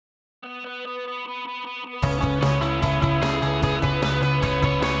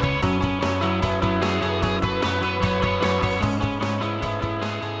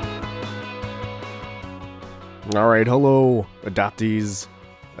All right, hello, adoptees,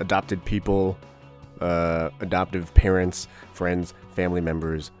 adopted people, adoptive parents, friends, family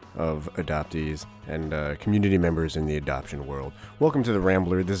members of adoptees, and community members in the adoption world. Welcome to The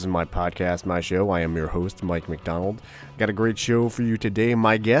Rambler. This is my podcast, my show. I am your host, Mike McDonald. Got a great show for you today.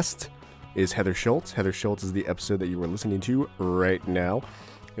 My guest is Heather Schultz. Heather Schultz is the episode that you are listening to right now.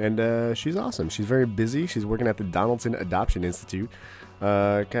 And she's awesome. She's very busy. She's working at the Donaldson Adoption Institute,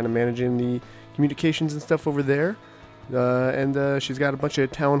 kind of managing the communications and stuff over there. And she's got a bunch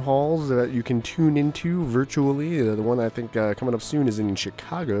of town halls that you can tune into virtually. The one I think coming up soon is in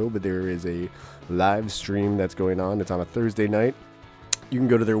Chicago, but there is a live stream that's going on. It's on a Thursday night. You can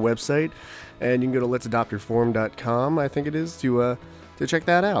go to their website, and you can go to letsadoptreform.com, I think it is, to check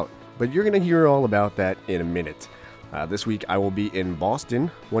that out. But you're going to hear all about that in a minute. This week I will be in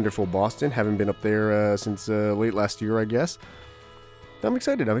Boston, wonderful Boston. Haven't been up there since late last year, I guess. I'm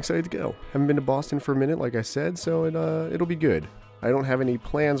excited to go. Haven't been to Boston for a minute, like I said, so it'll be good. I don't have any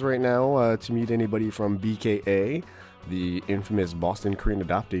plans right now to meet anybody from BKA, the infamous Boston Korean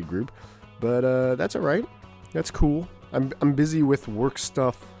Adoptee group, but that's all right. That's cool. I'm busy with work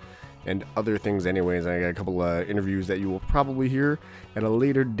stuff and other things anyways. I got a couple interviews that you will probably hear at a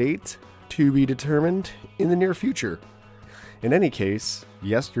later date to be determined in the near future. In any case,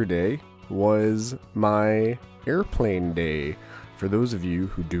 yesterday was my airplane day. For those of you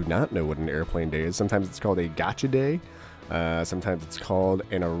who do not know what an airplane day is, sometimes it's called a gotcha day. Sometimes it's called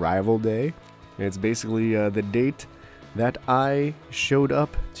an arrival day. And it's basically the date that I showed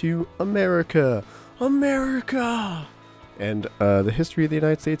up to America. America! And the history of the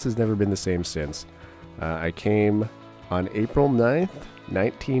United States has never been the same since. I came on April 9th,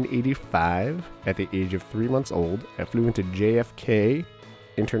 1985, at the age of 3 months old. I flew into JFK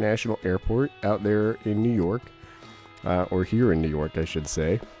International Airport out there in New York. Or here in New York, I should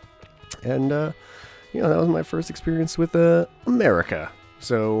say. And, that was my first experience with America.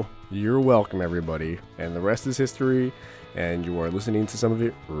 So, you're welcome, everybody. And the rest is history, and you are listening to some of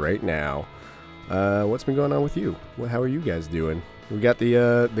it right now. What's been going on with you? How are you guys doing? We got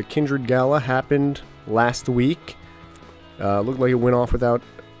the Kindred Gala happened last week. Looked like it went off without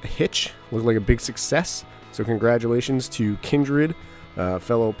a hitch. Looked like a big success. So, congratulations to Kindred.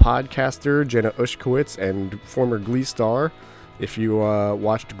 Fellow podcaster Jenna Ushkowitz and former Glee star. If you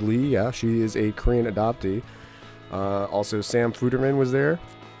watched Glee, yeah, she is a Korean adoptee. Also, Sam Fuderman was there,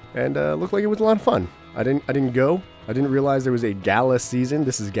 and looked like it was a lot of fun. I didn't go. I didn't realize there was a gala season.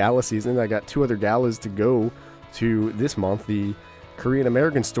 This is gala season. I got 2 other galas to go to this month. The Korean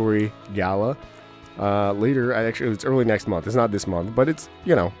American Story Gala. Later, it's early next month. It's not this month, but it's,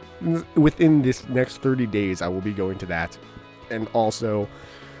 within this next 30 days, I will be going to that. And also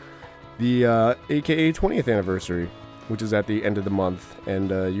the AKA 20th anniversary, which is at the end of the month. And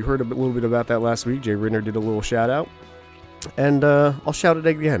you heard a little bit about that last week. Jay Rinner did a little shout out. And I'll shout it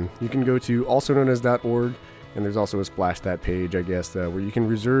again. You can go to alsoknownas.org, and there's also a Splash That page, I guess, where you can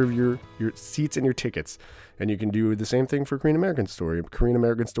reserve your seats and your tickets. And you can do the same thing for Korean American Story,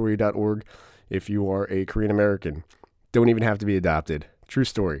 koreanamericanstory.org if you are a Korean American. Don't even have to be adopted. True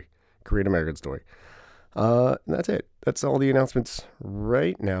story. Korean American Story. That's it. That's all the announcements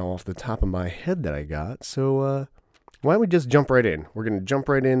right now off the top of my head that I got. So, why don't we just jump right in? We're going to jump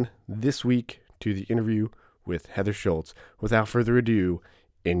right in this week to the interview with Heather Schultz. Without further ado,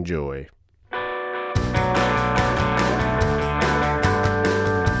 enjoy.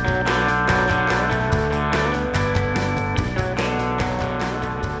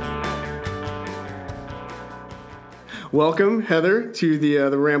 Welcome, Heather, to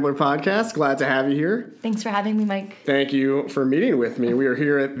the Rambler podcast. Glad to have you here. Thanks for having me, Mike. Thank you for meeting with me. We are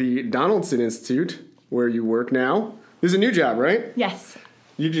here at the Donaldson Institute, where you work now. This is a new job, right? Yes.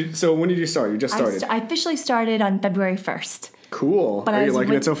 So when did you start? You just started? I officially started on February 1st. Cool. Are you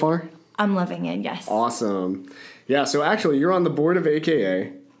liking it so far? I'm loving it, yes. Awesome. Yeah, so actually, you're on the board of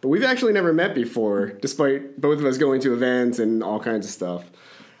AKA, but we've actually never met before, despite both of us going to events and all kinds of stuff.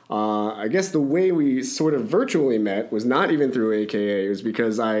 I guess the way we sort of virtually met was not even through AKA. It was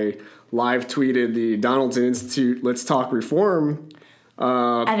because I live tweeted the Donaldson Institute Let's Talk Reform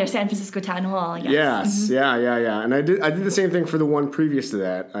at our San Francisco town hall. Yes. Mm-hmm. Yeah. And I did the same thing for the one previous to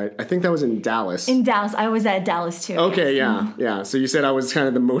that. I think that was in Dallas. In Dallas. I was at Dallas too. Okay, yes. Yeah. So you said I was kind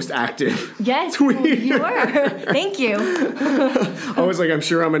of the most active. Yes, you were. Thank you. I was like, I'm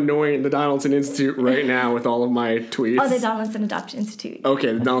sure I'm annoying the Donaldson Institute right now with all of my tweets. Oh, the Donaldson Adoption Institute.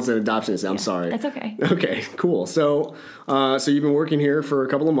 Okay, the Donaldson Adoption Institute. I'm sorry. That's okay. Okay, cool. So you've been working here for a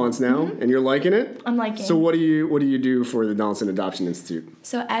couple of months now, and you're liking it? I'm liking it. So what do you do for the Donaldson Adoption Institute? Institute?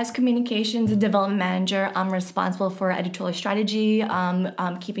 So as communications and development manager, I'm responsible for editorial strategy,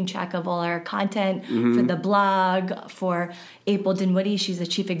 keeping track of all our content for the blog, for April Dinwiddie. She's the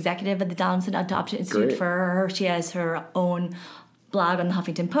chief executive of the Donaldson Adoption Institute. Great. For her, she has her own blog on the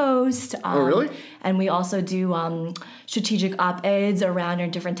Huffington Post. Oh, really? And we also do strategic op-eds around our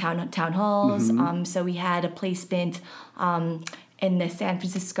different town halls. So we had a placement in the San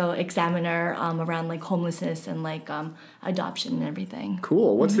Francisco Examiner around like homelessness and like adoption and everything.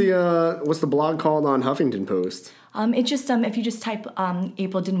 Cool. What's the blog called on Huffington Post? It just if you just type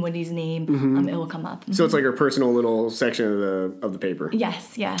April Dinwiddie's name, it will come up. So it's like her personal little section of the paper.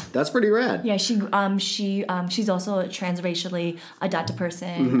 Yes, yeah. That's pretty rad. Yeah, she's also a transracially adopted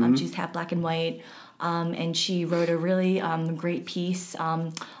person. She's half black and white. And she wrote a really great piece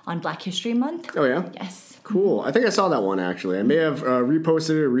on Black History Month. Oh, yeah? Yes. Cool. I think I saw that one, actually. I may have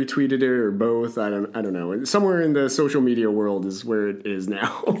reposted it or retweeted it or both. I don't know. Somewhere in the social media world is where it is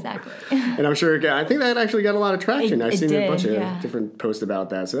now. Exactly. And I'm sure I think that actually got a lot of traction. I've seen a bunch of yeah. different posts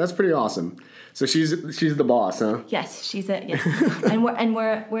about that. So that's pretty awesome. So she's the boss, huh? Yes, she's yes. and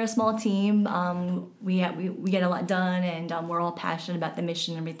we're a small team. We get a lot done, and we're all passionate about the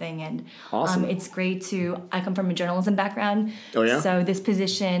mission and everything. And awesome. It's great I come from a journalism background. Oh yeah. So this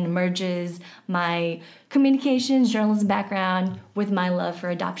position merges my communications journalism background with my love for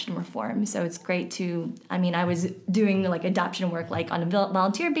adoption reform. So it's great I was doing like adoption work like on a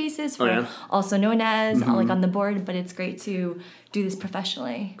volunteer basis, also known as like on the board. But it's great to do this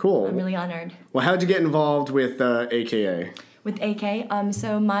professionally. Cool. I'm really honored. Well, how'd you get involved with AKA? With AK,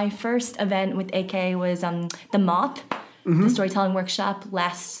 so my first event with AK was the Moth, the storytelling workshop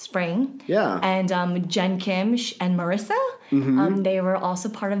last spring. Yeah. And Jen Kim and Marissa, they were also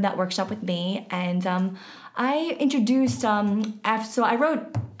part of that workshop with me. And I introduced, so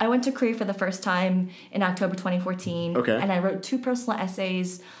I went to Korea for the first time in October 2014. Okay. And I wrote 2 personal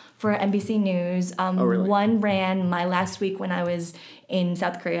essays for NBC News. Really? One ran my last week when I was in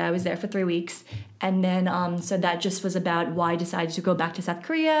South Korea. I was there for 3 weeks. And then, so that just was about why I decided to go back to South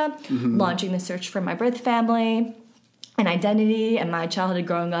Korea, launching the search for my birth family and identity, and my childhood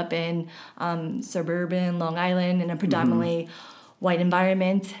growing up in suburban Long Island in a predominantly white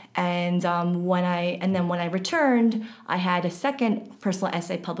environment. And when I returned, I had a second personal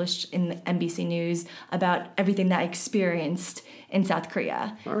essay published in NBC News about everything that I experienced in South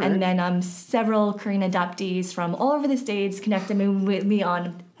Korea. Right. And then several Korean adoptees from all over the States connected with me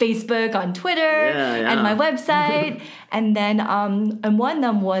on Facebook, on Twitter, and my website. And then and one of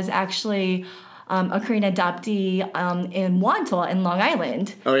them was actually a Korean adoptee in Wantagh in Long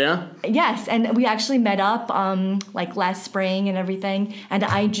Island. Oh, yeah? Yes, and we actually met up like last spring and everything, and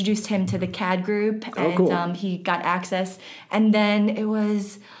I introduced him to the CAD group, and cool. He got access. And then it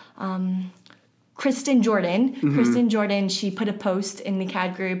was Kristen Jordan. Kristen Jordan, she put a post in the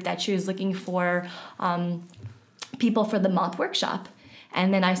CAD group that she was looking for people for the Moth workshop.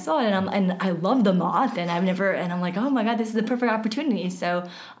 And then I saw it, and I love the Moth, and I'm like, oh my God, this is the perfect opportunity. So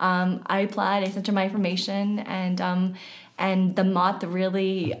I applied, I sent her my information, and the Moth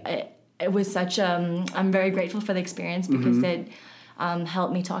really, it was such I'm very grateful for the experience because it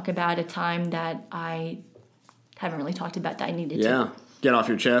helped me talk about a time that I haven't really talked about that I needed to. Get off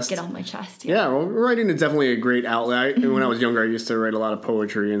your chest. Get off my chest. Yeah, well, writing is definitely a great outlet. When I was younger, I used to write a lot of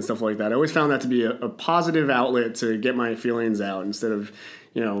poetry and stuff like that. I always found that to be a positive outlet to get my feelings out instead of,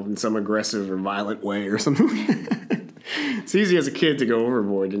 in some aggressive or violent way or something. It's easy as a kid to go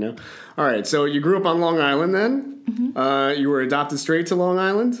overboard, All right, so you grew up on Long Island then? You were adopted straight to Long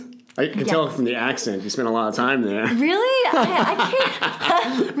Island? I can tell from the accent. You spent a lot of time there. Really? I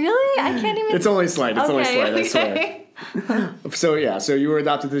can't. Really? I can't even. It's only slight. I swear. So you were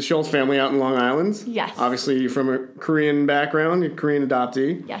adopted to the Schultz family out in Long Island. Yes. Obviously, you're from a Korean background, you're a Korean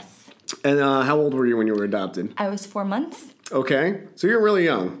adoptee. Yes. And how old were you when you were adopted? I was 4 months. Okay. So you're really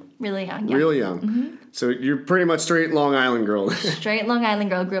young. Really young, yes. Really young. So you're pretty much straight Long Island girl. Straight Long Island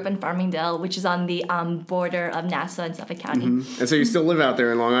girl. Grew up in Farmingdale, which is on the border of Nassau and Suffolk County. And so you still live out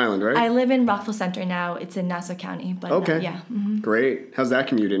there in Long Island, right? I live in Rockville Center now. It's in Nassau County. But yeah. Great. How's that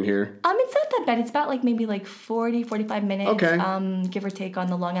commute in here? It's not that bad. It's about maybe 40, 45 minutes. Okay. Give or take on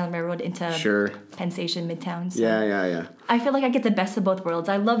the Long Island Railroad into Penn Station, Midtown. So Yeah. I feel like I get the best of both worlds.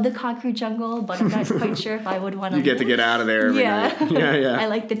 I love the concrete jungle, but I'm not quite sure if I would want to. You get to get out of there every night. Yeah. I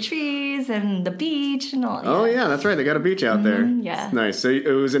like the trees and the beach and all. Oh, yeah, that's right. They got a beach out there. Yeah. It's nice. So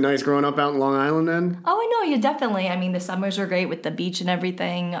was it nice growing up out in Long Island then? Oh, I know. Yeah, definitely. I mean, the summers were great with the beach and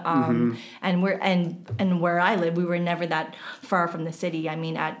everything. And where I live, we were never that far from the city. I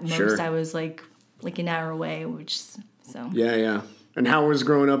mean, at most, I was like an hour away, so. Yeah. And how was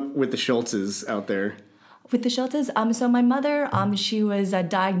growing up with the Schultzes out there? With the Schultzes, so my mother, she was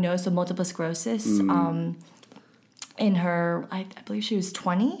diagnosed with multiple sclerosis in her, I believe she was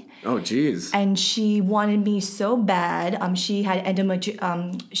 20. Oh, geez. And she wanted me so bad. She had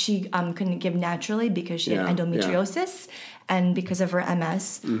she couldn't give naturally because she had endometriosis and because of her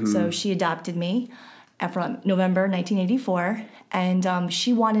MS. So she adopted me from November 1984. And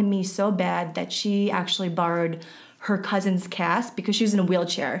she wanted me so bad that she actually borrowed her cousin's cast because she was in a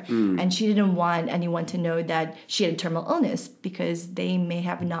wheelchair. And she didn't want anyone to know that she had a terminal illness because they may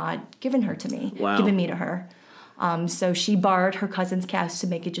have not given me to her. So she borrowed her cousin's cast to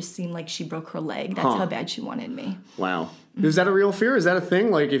make it just seem like she broke her leg. That's how bad she wanted me. Wow. Is that a real fear? Is that a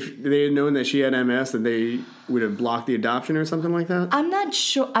thing? Like if they had known that she had MS, that they would have blocked the adoption or something like that? I'm not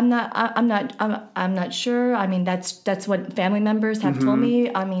sure. I'm not sure. I mean, that's what family members have told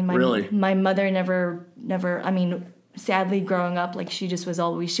me. I mean, my mother never. I mean, sadly, growing up, like she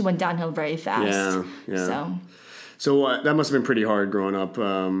went downhill very fast. Yeah. So that must have been pretty hard growing up.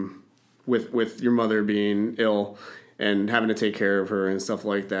 With your mother being ill and having to take care of her and stuff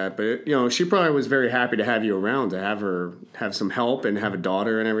like that. But, she probably was very happy to have you around, to have some help and have a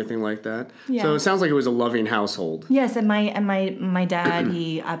daughter and everything like that. Yeah. So it sounds like it was a loving household. Yes, and my dad,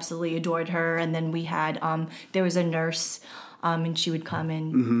 he absolutely adored her. And then we had, there was a nurse, and she would come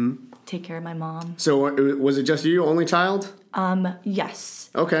and take care of my mom. So was it just you, only child? Yes.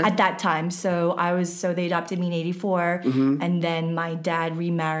 Okay. At that time. So they adopted me in 84. And then my dad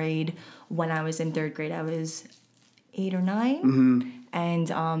remarried when I was in third grade. I was 8 or 9.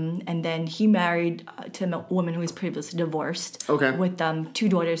 And then he married to a woman who was previously divorced. Okay. With 2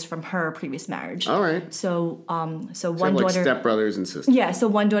 daughters from her previous marriage. All right. So one like daughter, stepbrothers and sisters. Yeah. So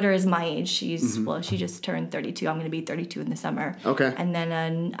one daughter is my age. She's she just turned 32. I'm going to be 32 in the summer. Okay. And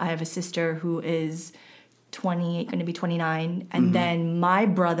then I have a sister who is 28, going to be 29. And then my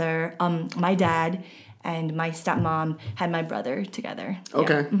brother, my dad and my stepmom had my brother together.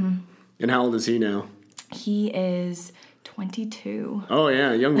 Okay. Yeah. And how old is he now? He is 22. Oh,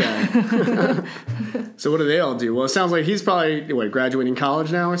 yeah, young guy. So what do they all do? Well, it sounds like he's probably, graduating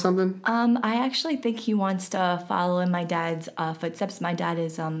college now or something? I actually think he wants to follow in my dad's footsteps. My dad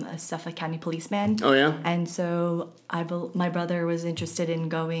is a Suffolk County policeman. Oh, yeah? And so my brother was interested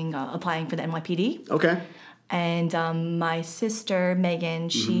in applying for the NYPD. Okay. And my sister, Megan,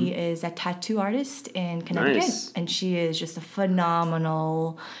 she is a tattoo artist in Connecticut. Nice. And she is just a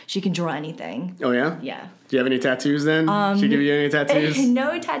phenomenal, she can draw anything. Oh, yeah? Yeah. Do you have any tattoos then? She give you any tattoos?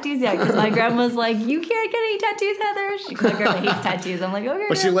 No tattoos yet, because my grandma's like, you can't get any tattoos, Heather. My grandma hates tattoos. I'm like, okay.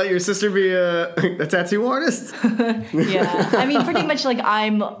 But she let your sister be a tattoo artist? Yeah. I mean, pretty much like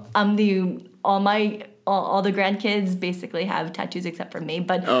all the grandkids basically have tattoos except for me.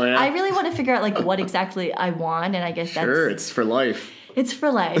 But I really want to figure out like what exactly I want, and I guess that's... Sure, it's for life. It's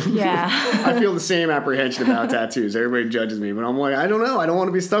for life, yeah. I feel the same apprehension about tattoos. Everybody judges me, but I'm like, I don't know. I don't want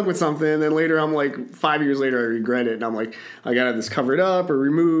to be stuck with something. And then later, I'm like, 5 years later, I regret it. And I'm like, I got to have this covered up or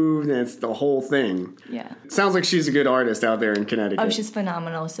removed. And it's the whole thing. Yeah. It sounds like she's a good artist out there in Connecticut. Oh, she's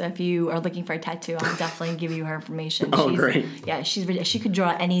phenomenal. So if you are looking for a tattoo, I'll definitely give you her information. Great. Yeah, she could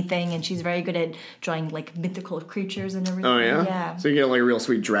draw anything. And she's very good at drawing like mythical creatures and everything. Oh, yeah? Yeah. So you get like a real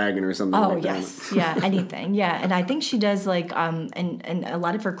sweet dragon or something like that. Oh, yes. Yeah, anything. Yeah. And I think she does like, and a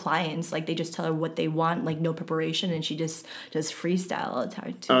lot of her clients, like they just tell her what they want, like no preparation, and she just does freestyle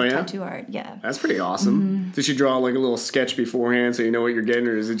tattoo art. Yeah, that's pretty awesome. Did she draw like a little sketch beforehand so you know what you're getting,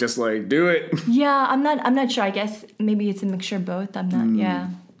 or is it just like do it? Yeah, I'm not sure. I guess maybe it's a mixture of both. I'm not. Yeah.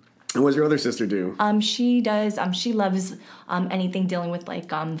 And what does your other sister do? She does. She loves anything dealing with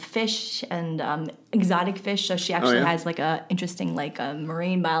like fish and exotic fish. So she actually has like a interesting like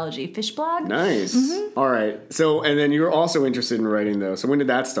marine biology fish blog. Nice. All right. So and then you were also interested in writing though. So when did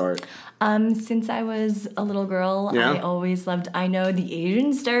that start? Since I was a little girl, I always loved. I know the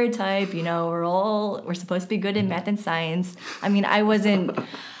Asian stereotype. We're supposed to be good in math and science. I mean, I wasn't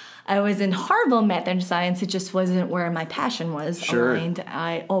horrible in math and science. It just wasn't where my passion was aligned.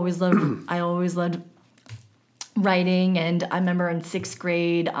 I always loved writing, and I remember in 6th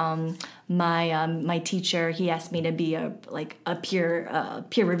grade, my teacher, he asked me to be a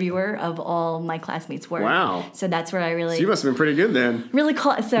peer reviewer of all my classmates' work. Wow! So that's where I really. So you must have been pretty good then. Really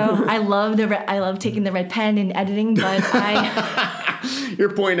cool. So I love taking the red pen and editing, but I.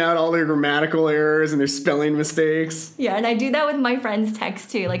 You're pointing out all their grammatical errors and their spelling mistakes. Yeah, and I do that with my friends'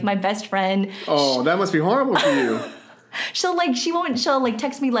 texts too. Like my best friend. Oh, that must be horrible for you. She'll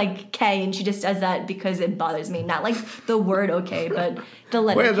text me like K, and she just does that because it bothers me. Not like the word okay, but the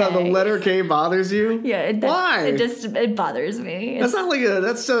letter K. Wait, the letter K bothers you? Yeah. Why? It bothers me. That's not like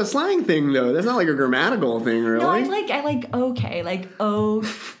that's a slang thing though. That's not like a grammatical thing, really. No, I like okay, like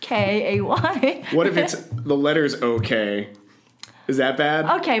O-K-A-Y. What if it's the letter's okay? Is that bad?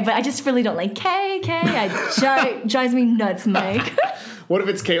 Okay, but I just really don't like K. It drives me nuts, Mike. What if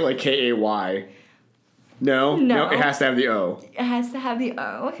it's K like K-A-Y? No, it has to have the O. It has to have the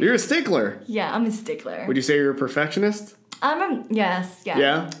O. You're a stickler. Yeah, I'm a stickler. Would you say you're a perfectionist? Yes, yeah.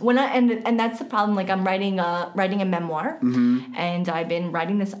 Yeah. When and that's the problem. Like I'm writing a memoir, and I've been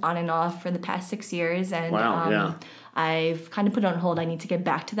writing this on and off for the past 6 years, and I've kind of put it on hold. I need to get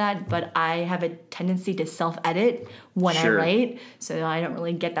back to that, but I have a tendency to self-edit when I write, so I don't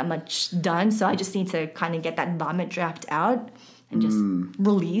really get that much done. So I just need to kind of get that vomit draft out and just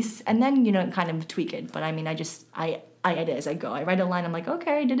release, and then kind of tweak it. But I mean, I edit as I go. I write a line, I'm like,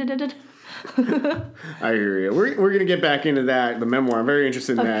 okay, I hear you. We're gonna get back into that, the memoir. I'm very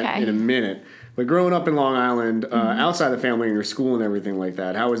interested in that in a minute. But growing up in Long Island, outside the family and your school and everything like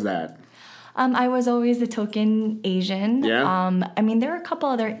that, how was that? I was always the token Asian. Yeah. I mean, there were a couple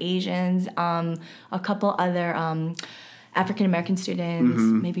other Asians, a couple other African American students,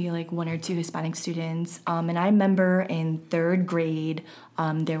 maybe like one or two Hispanic students. And I remember in third grade,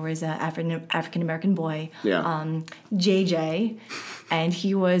 there was an African American boy, JJ, and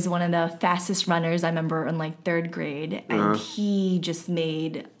he was one of the fastest runners I remember in like third grade. And he just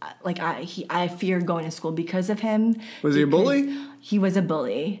made I feared going to school because of him. Was he a bully? He was a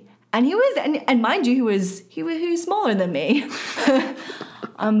bully. And he was, and mind you, he was smaller than me.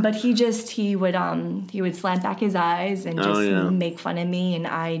 But he would slant back his eyes and just make fun of me, and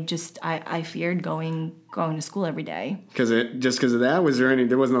I feared going to school every day. Because of that,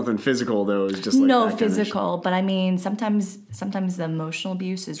 there was nothing physical though. It was just like no physical, but I mean sometimes the emotional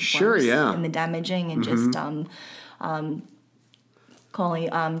abuse is worse and the damaging, and just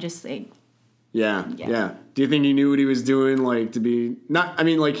calling just like. Yeah. Do you think he knew what he was doing? Like he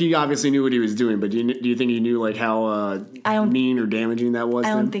obviously knew what he was doing, but do you think he knew like how mean or damaging that was?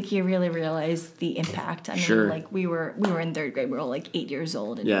 I don't think he really realized the impact. I mean, like we were in third grade. We were like 8 years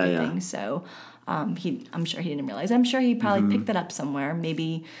old and everything. Yeah. So I'm sure he didn't realize. I'm sure he probably picked that up somewhere.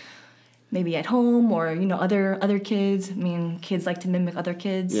 Maybe at home or other kids. I mean, kids like to mimic other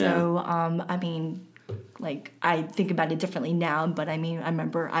kids. Yeah. So I mean. Like, I think about it differently now, but I mean, I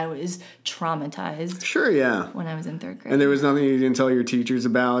remember I was traumatized. Sure, yeah. When I was in third grade. And there was nothing you didn't tell your teachers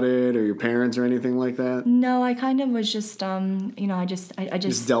about it or your parents or anything like that? No, I kind of was just, I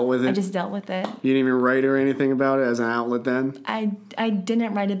just dealt with it? I just dealt with it. You didn't even write or anything about it as an outlet then? I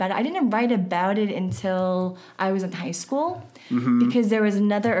didn't write about it. I didn't write about it until I was in high school. Because there was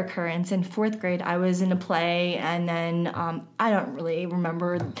another occurrence in fourth grade. I was in a play, and then I don't really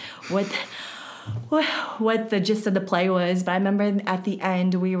remember what the gist of the play was, but I remember at the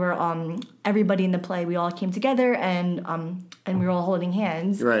end we were everybody in the play, we all came together and we were all holding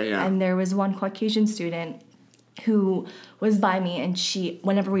hands. Right, yeah. And there was one Caucasian student who was by me, and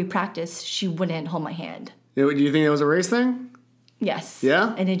whenever we practiced, she wouldn't hold my hand. Do you think it was a race thing? Yes.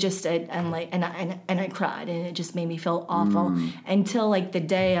 Yeah. And it just and I cried, and it just made me feel awful until like the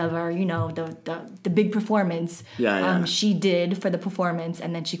day of our the big performance. Yeah. She did for the performance,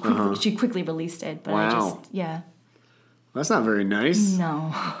 and then she quickly released it. But wow. That's not very nice.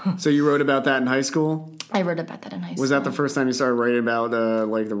 No. So you wrote about that in high school? I wrote about that in high school. Was that the first time you started writing about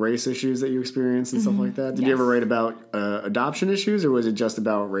like the race issues that you experienced and stuff like that? Did you ever write about adoption issues, or was it just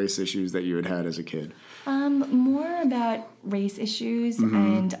about race issues that you had as a kid? More about race issues,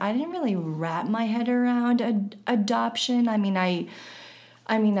 and I didn't really wrap my head around adoption. I mean, I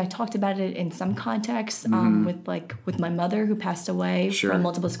talked about it in some context with my mother, who passed away from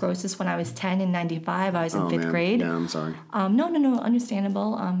multiple sclerosis when I was 10 in 95. I was in fifth grade. Yeah, I'm sorry. No,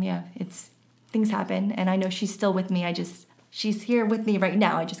 understandable. It's things happen, and I know she's still with me. She's here with me right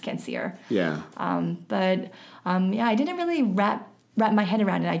now. I just can't see her. Yeah. I didn't really wrap my head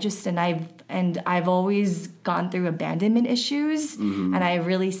around it. I've always gone through abandonment issues, and I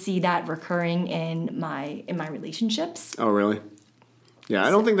really see that recurring in my relationships. Oh, really? Yeah, I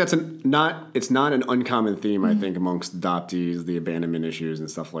don't think it's not an uncommon theme, I think, amongst adoptees, the abandonment issues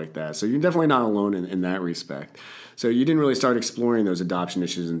and stuff like that. So you're definitely not alone in that respect. So you didn't really start exploring those adoption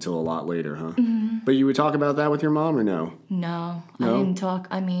issues until a lot later, huh? But you would talk about that with your mom or no? No, I didn't talk.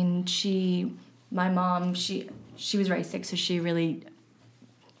 I mean, my mom, she was very sick, so she really...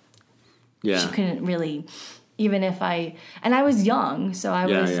 Yeah. She couldn't really, even if and I was young, so I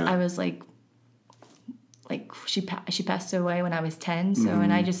was like like she passed away when I was 10, so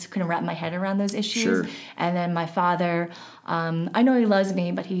and I just couldn't wrap my head around those issues. Sure. And then my father, I know he loves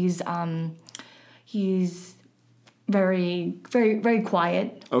me, but he's very, very, very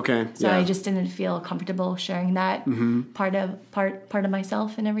quiet. Okay. So I just didn't feel comfortable sharing that part of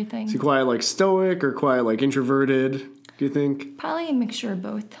myself and everything. Is he quiet like stoic or quiet like introverted, do you think? Probably a mixture of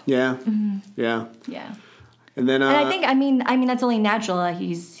both. Yeah. Yeah. Yeah. And then And I mean that's only natural.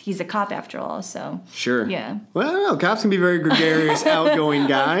 He's a cop after all, so sure. Yeah. Well, I don't know. Cops can be very gregarious, outgoing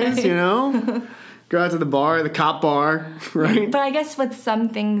guys, you know? Go out to the bar, the cop bar, right? But I guess with some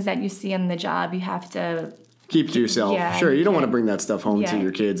things that you see on the job, you have to Keep to yourself. Yeah, sure, you don't want to can't- bring that stuff home to yeah,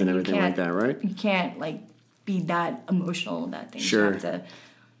 your kids and you everything like can't- that, right? You can't like be that emotional about things. Sure. You have to,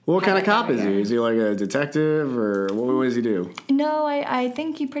 Well, what kind of cop is he? Yeah. Is he like a detective or what does he do? No, I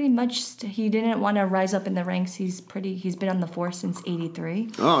think he pretty much he didn't want to rise up in the ranks. He's been on the force since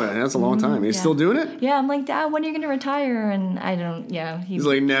 '83. Oh, yeah, that's a long time. He's yeah. still doing it? Yeah, I'm like, Dad, when are you gonna retire? And I don't. Yeah, He's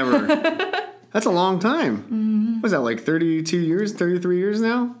like, never. That's a long time. Was that like 32 years, 33 years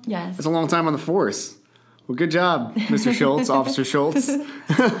now? yes. That's a long time on the force. Well, good job, Mr. Schultz, Officer Schultz.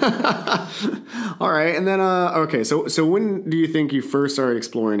 All right, and then okay. So when do you think you first started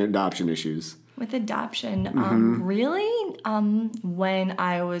exploring adoption issues? With adoption, really, when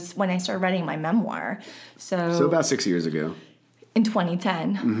I started writing my memoir, So about 6 years ago. in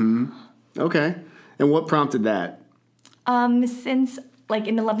 2010. Okay, and what prompted that? Since like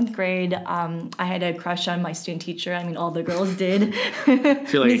in 11th grade, I had a crush on my student teacher. I mean, all the girls did.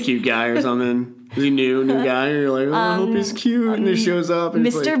 Is he like a cute guy or something? Is he new guy? Or you're like, oh, I hope he's cute, and he shows up. And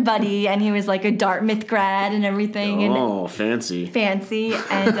it's Mr. like, Buddy, and he was like a Dartmouth grad and everything. And oh, fancy. fancy,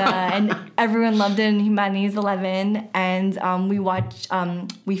 and everyone loved it in Humanities 11, and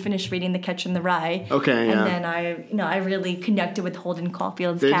we finished reading The Catcher in the Rye. Okay, yeah. And then I really connected with Holden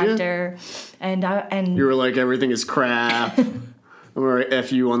Caulfield's Did you? character, and You were like, everything is crap. I'm gonna write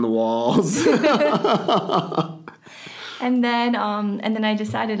F you on the walls. And then I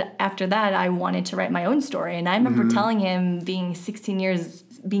decided after that I wanted to write my own story. And I remember telling him, being 16,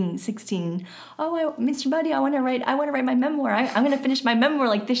 Mr. Buddy, I want to write my memoir. I'm going to finish my memoir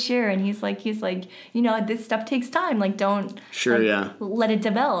like this year. And he's like, this stuff takes time. Like, don't Sure, yeah. let it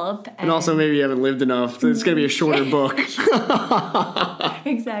develop. And also, maybe you haven't lived enough. So it's gonna be a shorter book.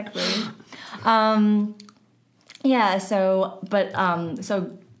 Exactly. Yeah. So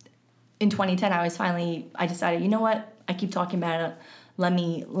in 2010, I decided, you know what? I keep talking about it. Let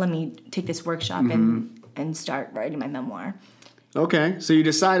me take this workshop and start writing my memoir. Okay, so you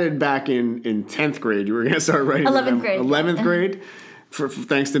decided back in 10th grade you were going to start writing. 11th grade. 11th grade, for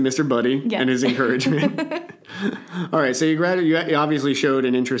thanks to Mr. Buddy and his encouragement. All right, so you obviously showed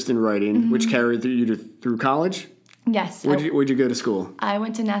an interest in writing, which carried you through college. Yes. Where'd you go to school? I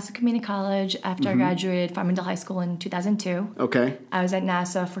went to Nassau Community College after I graduated Farmingdale High School in 2002. Okay. I was at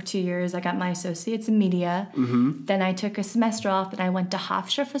Nassau for 2 years. I got my associates in media. Then I took a semester off and I went to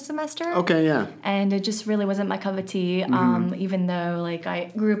Hofstra for a semester. Okay, yeah. And it just really wasn't my cup of tea. Even though like I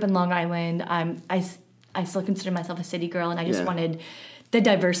grew up in Long Island, I still consider myself a city girl, and I just wanted the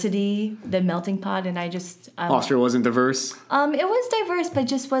diversity, the melting pot, and I just Hofstra wasn't diverse. It was diverse, but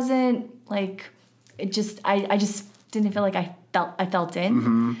just wasn't like it. I just didn't feel like I felt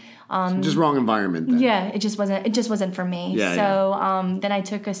in. Just wrong environment then. Yeah, it just wasn't for me. Yeah, so then I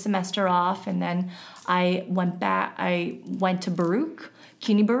took a semester off, and then I went back. I went to Baruch,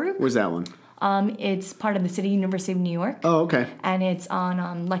 CUNY Baruch. Where's that one? It's part of the City University of New York. Oh, okay. And it's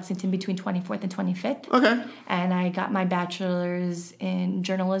on Lexington between 24th and 25th. Okay. And I got my bachelor's in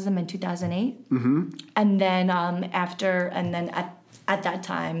journalism in 2008. And then at that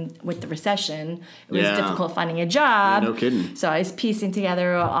time with the recession, it was difficult finding a job. Yeah, no kidding. So I was piecing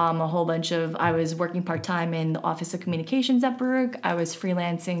together a whole bunch of. I was working part-time in the Office of Communications at Baruch. I was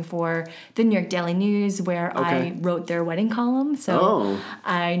freelancing for the New York Daily News, where I wrote their wedding column. So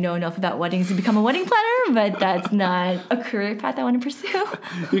I know enough about weddings to become a wedding planner, but that's not a career path I want to pursue.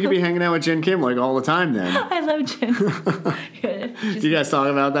 You could be hanging out with Jen Kim like all the time then. I love Jen. Do you guys talk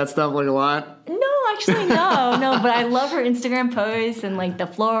about that stuff like a lot? No, actually, no. But I love her Instagram posts and like the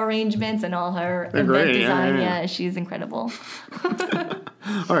floral arrangements and all her event design. Yeah, she's incredible.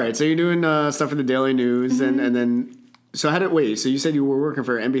 All right, so you're doing stuff for the Daily News, and then so so you said you were working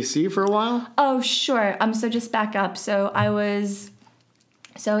for NBC for a while? Oh, sure. So just back up. So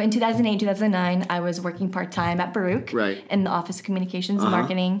in 2008, 2009, I was working part-time at Baruch in the Office of Communications and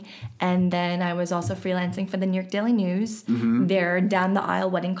Marketing. And then I was also freelancing for the New York Daily News, their down the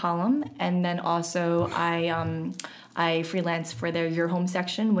aisle wedding column. And then also I freelance for their Your Home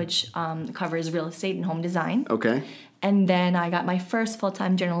section, which covers real estate and home design. Okay. And then I got my first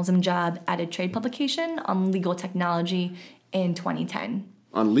full-time journalism job at a trade publication on legal technology in 2010.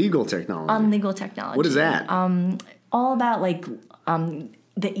 On legal technology? On legal technology. What is that? All about like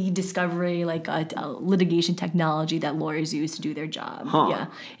the e-discovery, like litigation technology that lawyers use to do their job. Huh. Yeah,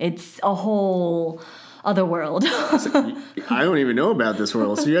 it's a whole other world. I don't even know about this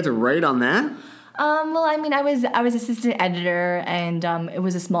world. So you had to write on that? Well, I mean, I was assistant editor, and it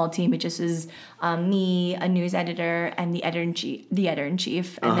was a small team. It just was me, a news editor, and the editor in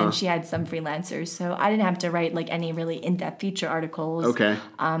chief, and then she had some freelancers. So I didn't have to write like any really in-depth feature articles. Okay.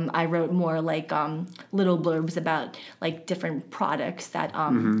 I wrote more like little blurbs about like different products that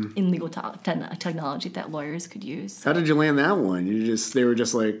in legal technology that lawyers could use. How did you land that one? They were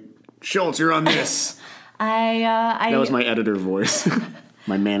just like, Schultz, you're on this. That was my editor voice.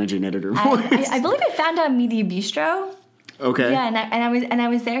 My managing editor voice. I believe I found out Media Bistro. Okay. Yeah, and I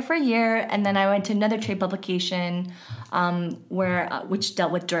was there for a year, and then I went to another trade publication, which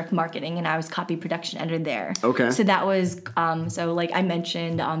dealt with direct marketing, and I was copy production editor there. Okay. So that was so like I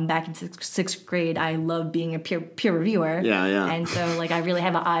mentioned back in sixth grade, I love being a peer reviewer. Yeah. And so like I really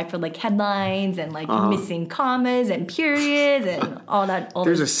have an eye for like headlines and like missing commas and periods and all that.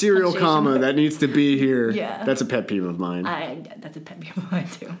 There's a serial comma that needs to be here. Yeah. That's a pet peeve of mine. That's a pet peeve of mine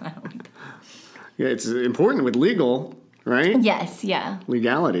too. I don't like that. Yeah, it's important with legal. Right? Yes, yeah.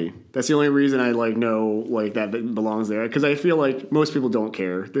 Legality. That's the only reason I know that belongs there. Because I feel like most people don't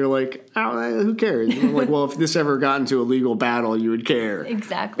care. They're like, oh, who cares? And I'm like, well, if this ever got into a legal battle, you would care.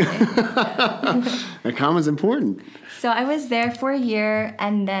 Exactly. That comma's important. So I was there for a year,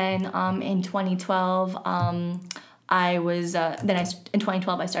 and then in 2012, in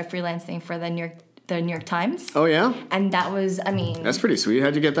 2012 I started freelancing for the New York Times. Oh, yeah? And that was, That's pretty sweet.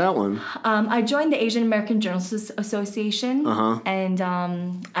 How'd you get that one? I joined the Asian American Journalists Association, and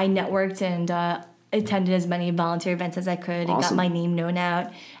I networked and attended as many volunteer events as I could and got my name known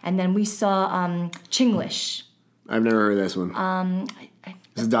out. And then we saw Chinglish. I've never heard of this one.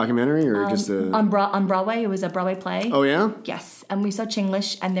 Is it a documentary or just a... On Broadway. It was a Broadway play. Oh, yeah? Yes. And we saw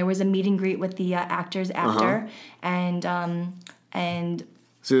Chinglish, and there was a meet and greet with the actors after. And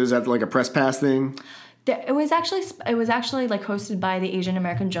so is that like a press pass thing? It was actually like hosted by the Asian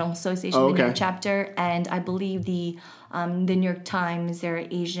American Journalists Association, the New York chapter, and I believe the New York Times, their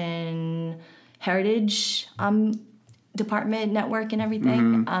Asian Heritage department network and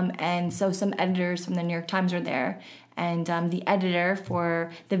everything. And so some editors from the New York Times were there, and the editor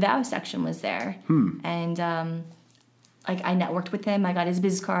for the Vow section was there, and like I networked with him. I got his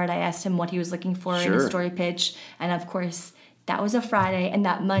business card. I asked him what he was looking for in his story pitch, and of course. That was a Friday, and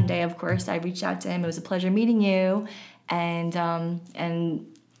that Monday, of course, I reached out to him. It was a pleasure meeting you, and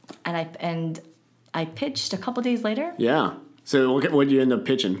I pitched a couple days later. Yeah. So what did you end up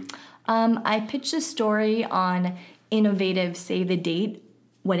pitching? I pitched a story on innovative save the date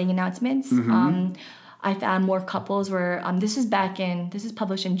wedding announcements. I found more couples were. This is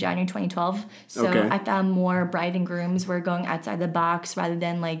published in January 2012. So I found more bride and grooms were going outside the box rather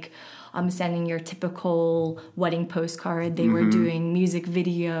than like. Sending your typical wedding postcard. They were doing music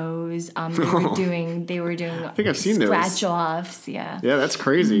videos. They were doing. I think I've seen scratch offs. Yeah. Yeah, that's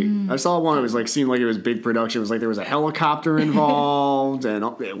crazy. I saw one. It was like seemed like it was big production. It was like there was a helicopter involved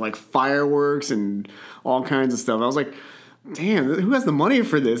and like fireworks and all kinds of stuff. I was like, damn, who has the money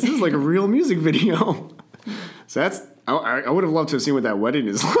for this? This is like a real music video. So that's. I would have loved to have seen what that wedding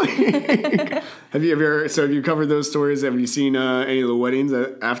is like. Have you covered those stories? Have you seen any of the weddings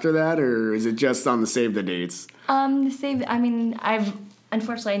after that, or is it just on the save the dates?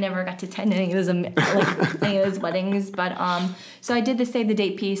 Unfortunately, I never got to attend any of those weddings. But so I did the save the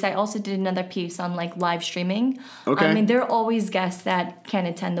date piece. I also did another piece on like live streaming. Okay. There are always guests that can't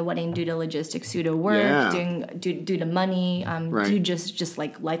attend the wedding due to logistics, due to work, due to money, due just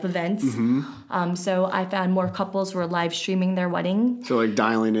like life events. So I found more couples were live streaming their wedding. So like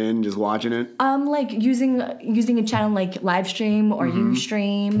dialing in, just watching it. Like using a channel like Livestream or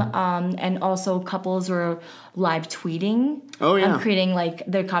Ustream, and also couples were live tweeting. Oh yeah. Creating like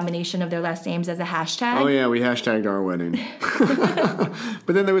the combination of their last names as a hashtag. Oh yeah, we hashtagged our wedding.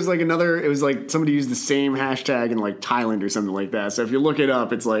 But then there was like it was like somebody used the same hashtag in like Thailand or something like that. So if you look it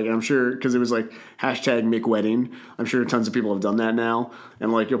up, it's like, I'm sure, because it was like hashtag McWedding. I'm sure tons of people have done that now.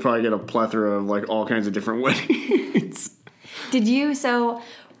 And like you'll probably get a plethora of like all kinds of different weddings. Did you,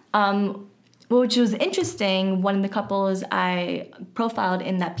 which was interesting, one of the couples I profiled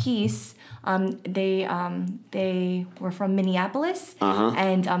in that piece, they were from Minneapolis,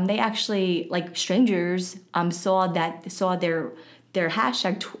 and they actually, like strangers, saw their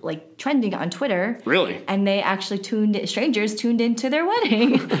hashtag trending on Twitter. Really? And they actually strangers tuned into their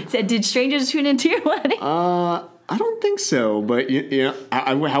wedding. Said, did strangers tune into your wedding? I don't think so, but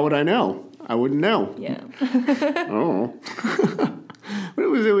how would I know? I wouldn't know. Yeah. Oh. But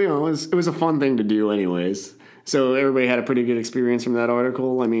it was a fun thing to do anyways. So everybody had a pretty good experience from that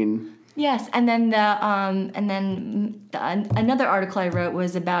article. I mean, Yes, and then another article I wrote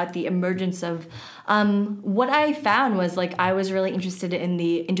was about the emergence of what I found was like I was really interested in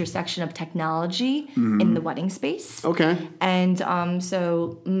the intersection of technology in the wedding space. okay. And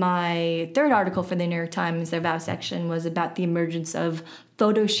so my third article for the New York Times, their vow section, was about the emergence of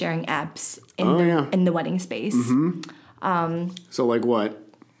photo sharing apps in the wedding space. So like what?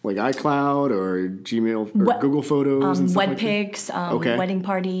 Like iCloud or Gmail or Google Photos and stuff like WebPix, Wedding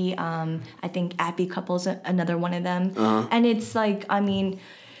Party, I think Appy Couple's another one of them. And it's like, I mean,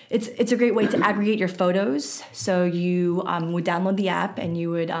 it's a great way to aggregate your photos. So you would download the app and you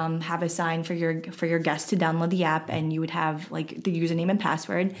would have a sign for your guests to download the app, and you would have like the username and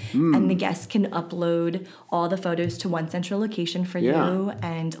password, and the guests can upload all the photos to one central location for you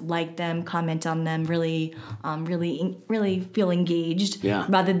and like them, comment on them, really feel engaged,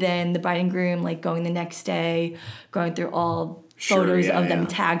 rather than the bride and groom like going the next day, going through all photos of them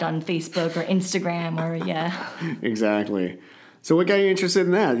tagged on Facebook or Instagram or Exactly. So what got you interested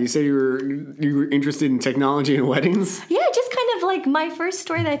in that? You said you were interested in technology and weddings? Yeah, just kind of like my first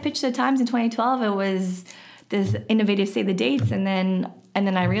story that I pitched at the Times in 2012. It was this innovative save the dates, and then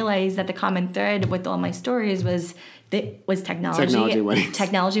I realized that the common thread with all my stories was technology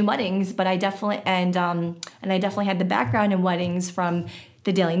and weddings. But I definitely and I definitely had the background in weddings from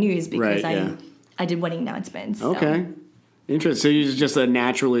the Daily News because I did wedding announcements. So. Okay, interesting. So you just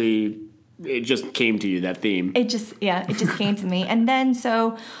it just came to you, that theme. It just came to me. And then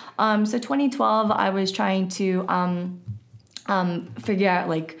so 2012 I was trying to figure out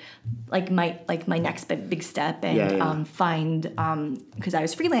like my next big step and find because I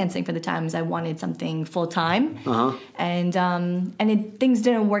was freelancing for the Times, I wanted something full time. And things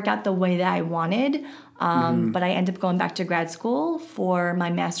didn't work out the way that I wanted. But I ended up going back to grad school for my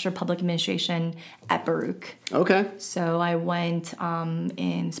Master of Public Administration at Baruch. Okay. So I went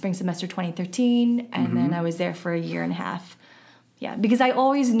in spring semester 2013, and then I was there for a year and a half. Yeah, because I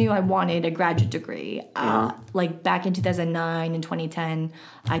always knew I wanted a graduate degree. Like back in 2009 and 2010,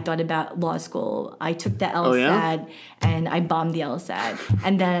 I thought about law school. I took the LSAT and I bombed the LSAT.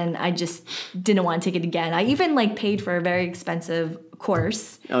 And then I just didn't want to take it again. I even like paid for a very expensive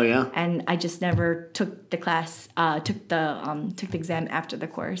course. Oh yeah. And I just never took the class, took the exam after the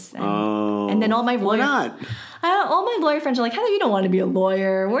course. And then all my why not? All my lawyer friends are like, "How you don't want to be a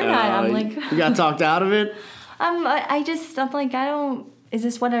lawyer? We're not." I'm like, you got talked out of it. I'm like, I don't. Is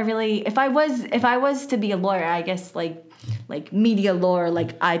this what I really? If I was to be a lawyer, I guess like media law or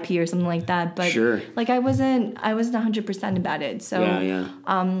like IP or something like that. But like I wasn't 100% about it. So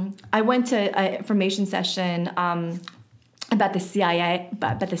I went to an information session about the CIA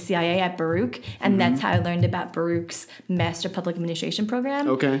at Baruch, and that's how I learned about Baruch's Master Public Administration program.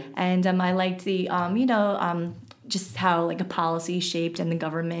 Okay. And I liked the just how like a policy shaped and the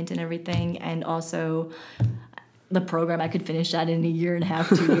government and everything, and also the program I could finish that in a year and a half,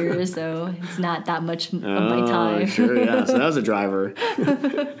 2 years, so it's not that much of my time. Sure, yeah. So that was a driver.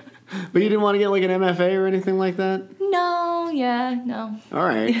 But you didn't want to get like an MFA or anything like that? No. All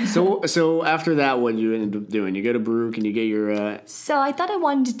right. So after that, what you ended up doing? You go to Baruch and you get your... So I thought I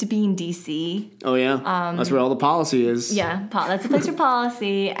wanted to be in D.C. Oh, yeah? That's where all the policy is. Yeah, that's the place for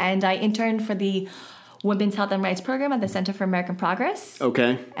policy. And I interned for the Women's Health and Rights Program at the Center for American Progress.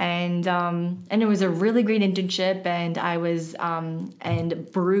 Okay. And it was a really great internship, and I was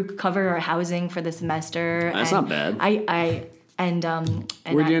and Baruch covered our housing for the semester. That's not bad. Where'd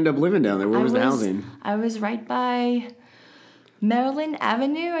you end up living down there? Where was the housing? I was right by Maryland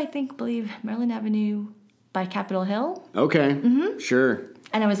Avenue, Maryland Avenue by Capitol Hill. Okay. Mm-hmm. Sure.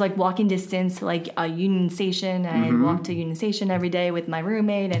 And I was like walking distance to like a Union Station, and I'd walk to Union Station every day with my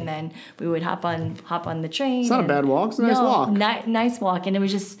roommate, and then we would hop on the train. It's not a bad walk. It's a nice walk. Nice walk. And it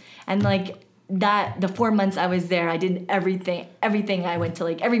was just, and like that, the 4 months I was there, I did everything. I went to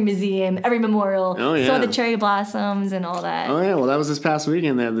like every museum, every memorial, saw the cherry blossoms and all that. Oh yeah, well that was this past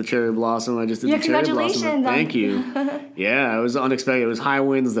weekend they had the cherry blossom. I just did the cherry blossom. Congratulations. Thank you. Yeah, it was unexpected. It was high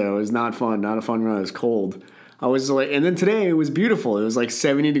winds though. It was not fun. Not a fun run. It was cold. I was like, and then today it was beautiful. It was like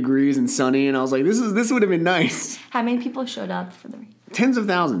 70 degrees and sunny, and I was like, this would have been nice. How many people showed up for the? Tens of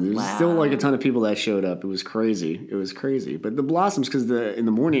thousands. There was still like a ton of people that showed up. It was crazy. But the blossoms, because in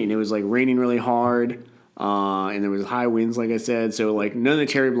the morning it was like raining really hard, and there was high winds, like I said. So like none of the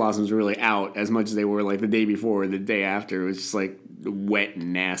cherry blossoms were really out as much as they were like the day before or the day after. It was just like wet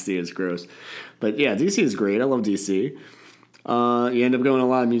and nasty. It was gross. But yeah, DC is great. I love DC. You end up going to a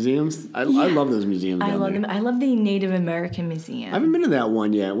lot of museums. I love those museums. I love them. I love the Native American Museum. I haven't been to that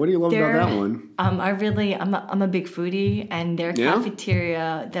one yet. What do you love about that one? I'm a big foodie, and their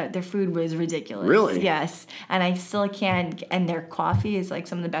cafeteria, their food was ridiculous. Really? Yes, and I still can't. And their coffee is like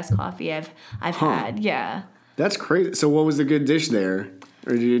some of the best coffee I've had. Yeah. That's crazy. So what was the good dish there?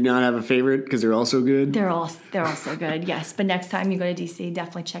 Or do you not have a favorite because they're all so good? They're all so good, yes. But next time you go to DC,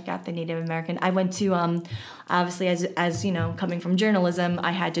 definitely check out the Native American. I went to, obviously, as you know, coming from journalism,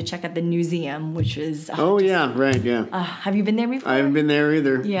 I had to check out the museum, which is... have you been there before? I haven't been there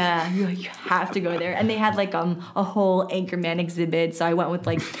either. Yeah, you have to go there. And they had like a whole Anchorman exhibit, so I went with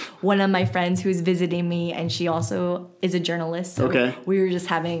like one of my friends who's visiting me, and she also is a journalist. So we were just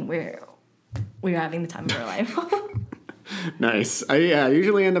having we were having the time of our life. Nice. I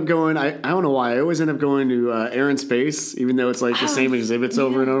usually end up going, I don't know why, I always end up going to Air and Space, even though it's like the same exhibits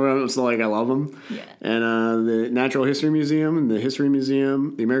over and over. It's like I love them. Yeah. And the Natural History Museum and the History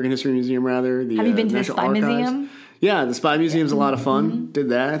Museum, the American History Museum rather. Have you been to National the Spy Archives. Museum? Yeah, the Spy Museum's a lot of fun. Mm-hmm. Did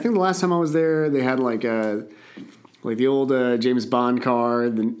that. I think the last time I was there, they had like the old James Bond car,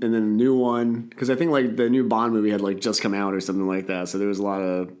 and then the new one. Because I think like the new Bond movie had like just come out or something like that. So there was a lot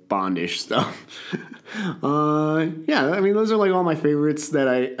of Bond-ish stuff. I mean, those are like all my favorites that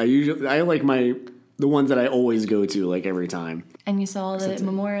I usually, I like the ones that I always go to like every time. And you saw the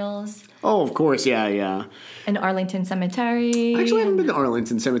memorials? Oh, of course, yeah. And Arlington Cemetery. I actually haven't been to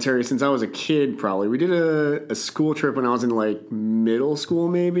Arlington Cemetery since I was a kid, probably. We did a school trip when I was in like middle school,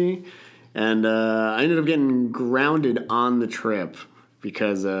 maybe. And I ended up getting grounded on the trip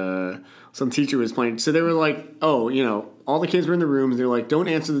because some teacher was playing. So they were like, all the kids were in the rooms. They're like, don't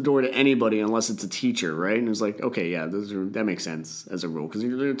answer the door to anybody unless it's a teacher, right? And it was like, okay, yeah, that makes sense as a rule. Because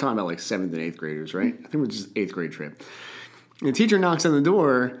they're talking about like 7th and 8th graders, right? I think it was just 8th grade trip. And the teacher knocks on the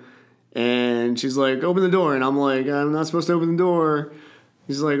door, and she's like, open the door. And I'm like, I'm not supposed to open the door.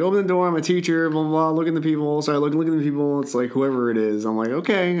 He's like, open the door, I'm a teacher, blah, blah, blah, look at the people. So I look at the people, it's like whoever it is. I'm like,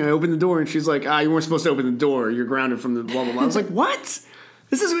 okay. And I open the door, and she's like, you weren't supposed to open the door. You're grounded from the blah, blah, blah. I was like, what?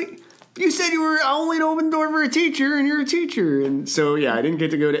 You said you were only to open the door for a teacher, and you're a teacher. And so, yeah, I didn't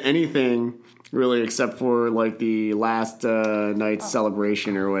get to go to anything, really, except for, like, the last night's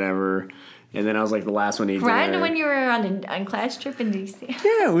celebration or whatever. And then I was like the last one to eat dinner. Right when you were on class trip in D.C.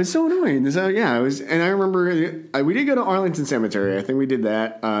 Yeah, it was so annoying. So, yeah, it was, and I remember we did go to Arlington Cemetery. I think we did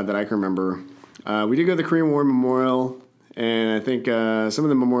that I can remember. We did go to the Korean War Memorial, and I think some of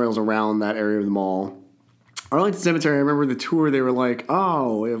the memorials around that area of the mall. Arlington Cemetery, I remember the tour, they were like,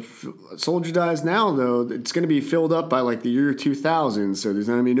 if a soldier dies now, though, it's going to be filled up by like the year 2000, so there's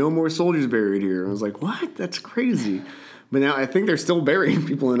going to be no more soldiers buried here. I was like, what? That's crazy. But now I think they're still burying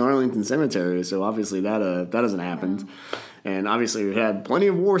people in Arlington Cemetery, so obviously that hasn't happened. And obviously we've had plenty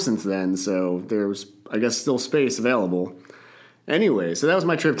of war since then, so there's, I guess, still space available. Anyway, so that was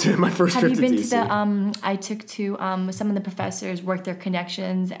my first trip to DC. Have you been to the, I took to, some of the professors worked their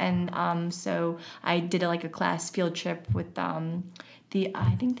connections, and so I did a class field trip with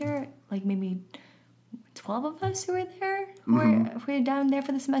I think there are like maybe 12 of us who were there, who were down there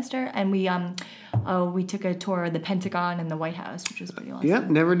for the semester, and we took a tour of the Pentagon and the White House, which was pretty awesome. Yep,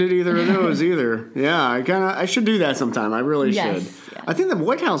 never did either of those either. Yeah, I should do that sometime. I really should. Yeah. I think the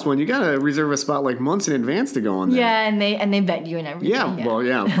White House one, you gotta reserve a spot like months in advance to go on there. Yeah, and they vet you and everything. Yeah, well,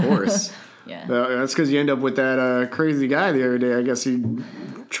 yeah, of course. Yeah, that's because you end up with that crazy guy the other day. I guess he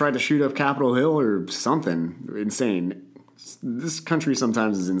tried to shoot up Capitol Hill or something insane. This country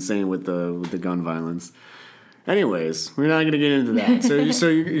sometimes is insane with the gun violence. Anyways, we're not going to get into that. So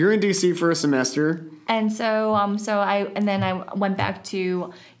you're in DC for a semester, and so I went back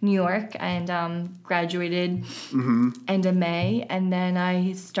to New York and graduated end of May, and then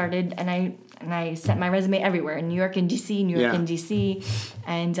I started and I sent my resume everywhere in New York and DC, and DC,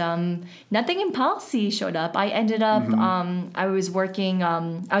 and nothing in policy showed up. I ended up I was working.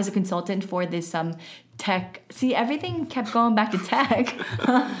 I was a consultant for this tech. See, everything kept going back to tech.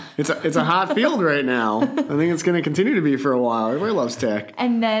 It's a hot field right now. I think it's going to continue to be for a while. Everybody loves tech.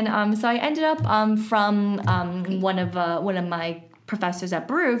 And then so I ended up from one of my professors at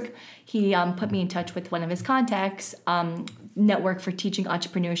Baruch. He put me in touch with one of his contacts. Network for Teaching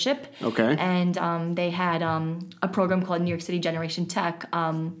Entrepreneurship. Okay. And they had a program called New York City Generation Tech,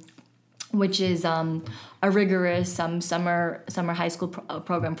 which is a rigorous summer high school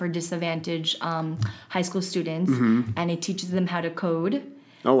program for disadvantaged high school students, and it teaches them how to code.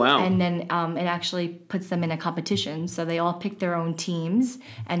 Oh, wow. And then it actually puts them in a competition. So they all pick their own teams,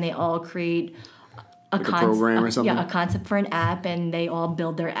 and they all create a program or something? Yeah, a concept for an app, and they all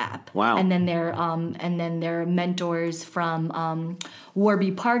build their app. Wow. And then they're mentors from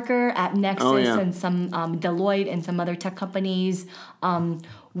Warby Parker, AppNexus, and some Deloitte and some other tech companies,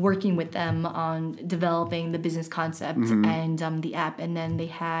 working with them on developing the business concept and the app. And then they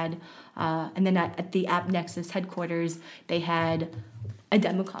had, and then at the AppNexus headquarters, they had a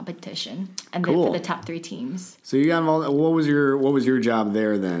demo competition, and then for the top 3 teams. So you got involved. What was your job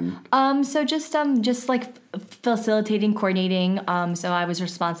there then? So just like facilitating, coordinating. So I was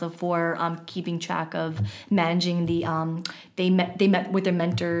responsible for keeping track of managing the. They met with their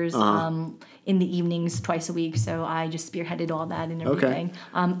mentors. In the evenings twice a week, so I just spearheaded all that and everything.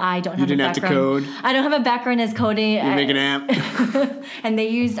 Okay. I don't You have didn't a have to background. code. I don't have a background as coding. You make an app. And they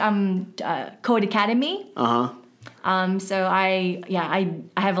used Code Academy. So I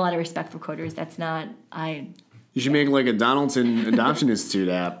have a lot of respect for coders. That's not You should make like a Donaldson Adoption Institute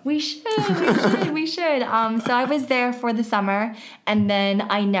app. We should. So I was there for the summer, and then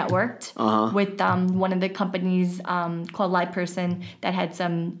I networked with one of the companies called Live Person that had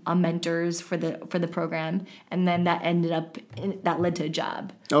some mentors for the program, and then that led to a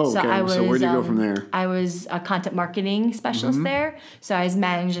job. Oh, okay. So where did you go from there? I was a content marketing specialist there, so I was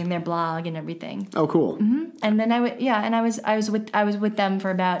managing their blog and everything. Oh, cool. And then I was with them for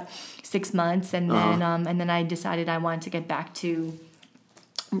about 6 months, and then I decided I wanted to get back to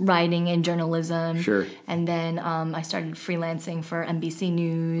writing and journalism. Sure. And then I started freelancing for NBC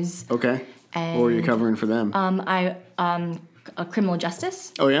News. Okay. And what were you covering for them? Criminal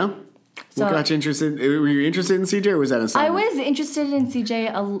justice. Oh yeah. So, what got you interested? Were you interested in CJ, or was that an assignment? I was interested in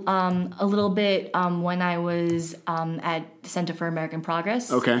CJ a little bit when I was at the Center for American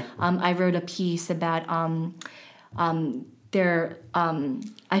Progress. Okay. I wrote a piece about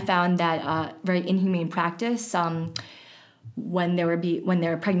I found that very inhumane practice. When there were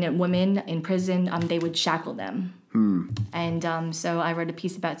pregnant women in prison, they would shackle them. And so I wrote a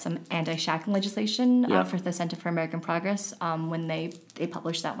piece about some anti-shackling legislation for the Center for American Progress when they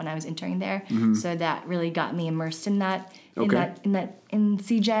published that when I was interning there. So that really got me immersed in that. Okay. In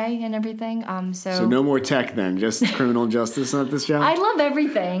CJ and everything. So no more tech then, just criminal justice at this job? I love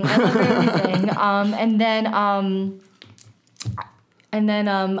everything. And then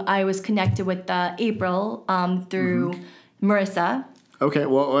I was connected with April through Marissa. Okay,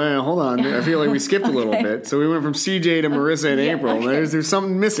 well, hold on. I feel like we skipped a little bit. So we went from CJ to Marissa and April. Okay. There's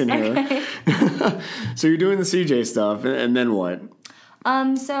something missing here. Okay. So you're doing the CJ stuff, and then what?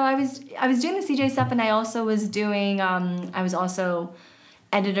 So I was doing the CJ stuff, and I also was doing I was also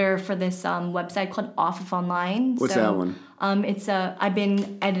editor for this website called Off of Online. What's that one? I've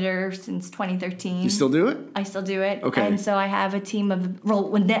been editor since 2013. You still do it? I still do it. Okay. And so I have a team of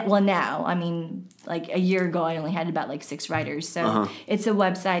now. I mean, like a year ago, I only had about like 6 writers. So it's a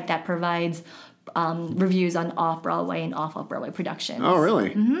website that provides reviews on off-Broadway and off-Broadway productions. Oh,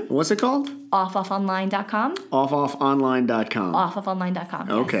 really? What's it called? Offofonline.com. Offofonline.com. Offofonline.com.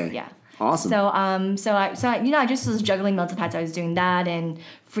 Yes. Okay. Yeah. Awesome. So I just was juggling multiple hats. I was doing that and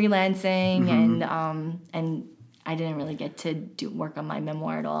freelancing and I didn't really get to work on my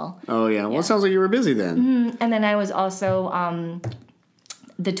memoir at all. Oh yeah. Well, it sounds like you were busy then. And then I was also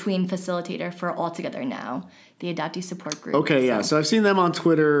the tween facilitator for All Together Now, the adoptee support group. Okay, yeah. So I've seen them on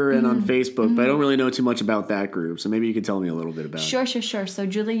Twitter and on Facebook, but I don't really know too much about that group. So maybe you could tell me a little bit about it. Sure. So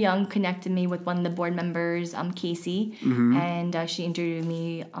Julie Young connected me with one of the board members, Casey, and she interviewed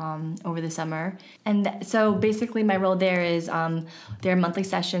me over the summer. And so basically my role there is there are monthly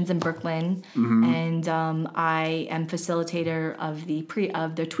sessions in Brooklyn, and I am facilitator of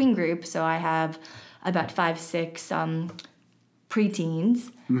the tween group. So I have about 5-6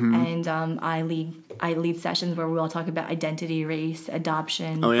 preteens, and I lead sessions where we all talk about identity, race,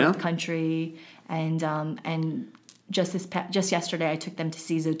 adoption, birth country, and just yesterday I took them to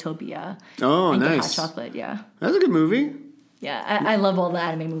see Zootopia. Oh, and nice! Get hot chocolate, yeah. That's a good movie. Yeah, I love all the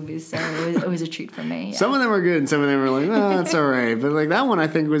anime movies, so it was a treat for me. Yeah. Some of them are good, and some of them are like, that's all right. But like that one, I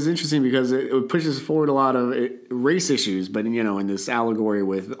think was interesting because it pushes forward a lot of race issues, but in this allegory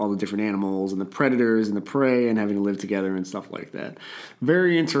with all the different animals and the predators and the prey and having to live together and stuff like that.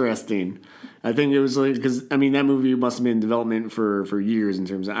 Very interesting. I think it was like because that movie must have been in development for years in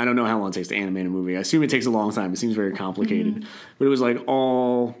terms of I don't know how long it takes to animate a movie. I assume it takes a long time. It seems very complicated, but it was like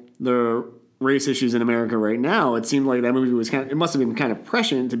all the race issues in America right now, it seemed like that movie was it must have been kind of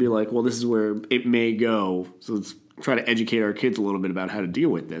prescient to be like, well, this is where it may go. So let's try to educate our kids a little bit about how to deal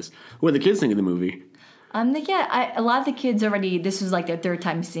with this. What did the kids think of the movie? A lot of the kids already. This was like their third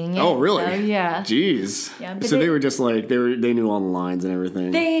time seeing it. Oh, really? So, yeah. Jeez. Yeah, so they were just like they knew all the lines and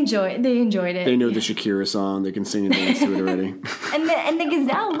everything. They enjoyed it. They know the Shakira song. They can sing and dance to it already. and the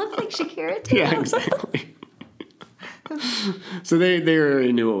gazelle looked like Shakira too. Yeah, exactly. So they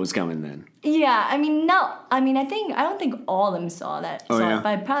already knew what was coming then. Yeah, I don't think all of them saw it,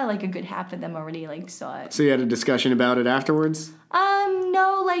 but probably like a good half of them already like saw it. So you had a discussion about it afterwards?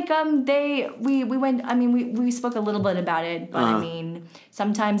 No, we spoke a little bit about it, but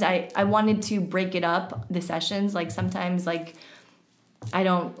sometimes I wanted to break it up, the sessions, like sometimes like I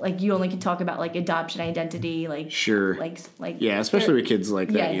don't like you only can talk about like adoption identity, like sure, like yeah, especially with kids like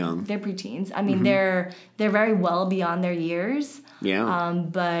that young. They're preteens. I mean, they're very well beyond their years. Yeah.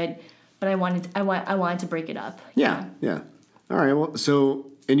 But I wanted to break it up. Yeah. All right. Well,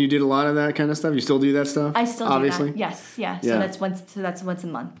 and you did a lot of that kind of stuff. You still do that stuff? I still obviously do that. Yes. Yeah. So that's once a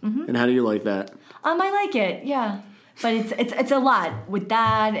month. Mm-hmm. And how do you like that? I like it. Yeah. But it's a lot with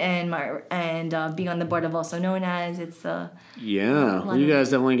that and being on the board of Also Known As. It's you guys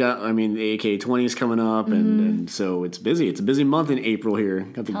definitely got. I mean, the AK-20 is coming up, and so it's busy. It's a busy month in April here.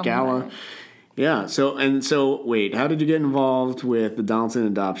 Got the gala. Yeah. So wait, how did you get involved with the Donaldson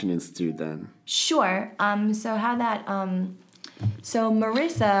Adoption Institute then? Sure. So how that. So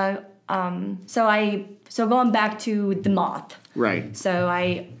Marissa. So going back to the moth. Right. So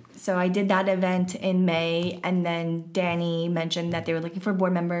I did that event in May, and then Danny mentioned that they were looking for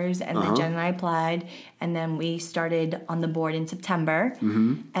board members, and then Jen and I applied, and then we started on the board in September,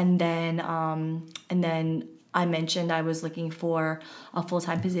 and then I mentioned I was looking for a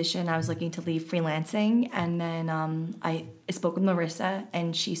full-time position. I was looking to leave freelancing, and then I spoke with Marissa,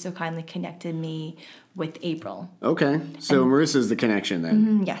 and she so kindly connected me with April. Okay, so Marissa's the connection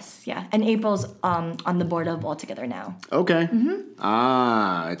then. Yes, yeah, and April's on the board of All Together Now. Okay.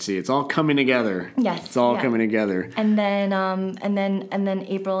 Let's see, it's all coming together. Yes, it's all coming together. And then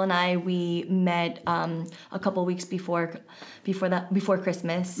April and I, we met a couple weeks before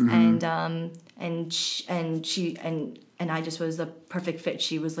Christmas, and I just was the perfect fit.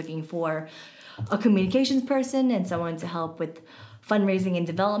 She was looking for a communications person and someone to help with fundraising and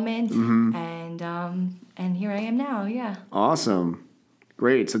development, and here I am now. Yeah. Awesome.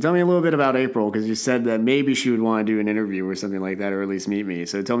 Great. So tell me a little bit about April, because you said that maybe she would want to do an interview or something like that, or at least meet me.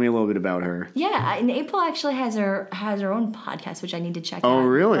 So tell me a little bit about her. Yeah, and April actually has her own podcast, which I need to check out. Oh,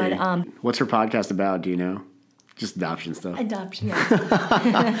 really? But, what's her podcast about? Do you know? Just adoption stuff. Adoption,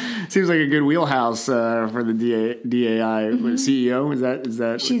 yeah. Seems like a good wheelhouse for the DAI CEO. Is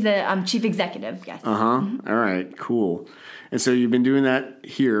that? She's the chief executive. Yes. All right. Cool. And so you've been doing that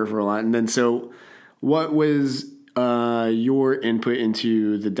here for a lot, and then so what was your input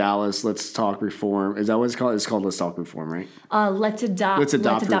into the Dallas Let's Talk Reform? Is that what it's called? It's called Let's Talk Reform, right? Let's adopt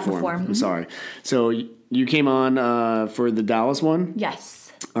reform. I'm sorry. So you came on for the Dallas one? Yes.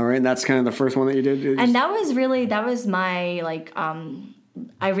 All right, and that's kind of the first one that you did? And that was my, like,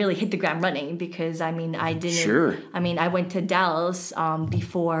 I really hit the ground running because, I mean, I didn't... Sure. I mean, I went to Dallas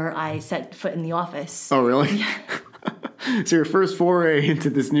before I set foot in the office. Oh, really? Yeah. So your first foray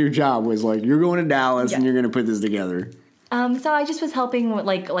into this new job was like, you're going to Dallas and you're going to put this together. So I just was helping with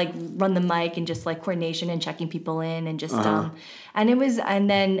like run the mic and just like coordination and checking people in and just and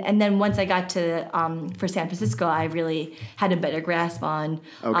then once I got to for San Francisco, I really had a better grasp on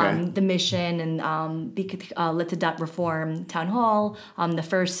the mission and Let's Adopt Reform Town Hall. The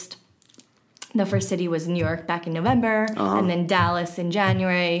first city was New York back in November, and then Dallas in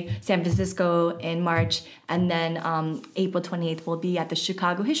January, San Francisco in March, and then April 28th will be at the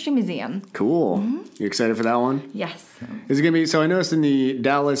Chicago History Museum. Cool. You excited for that one? Yes. Is it going to be, so I noticed in the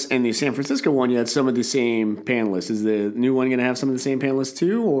Dallas and the San Francisco one, you had some of the same panelists. Is the new one going to have some of the same panelists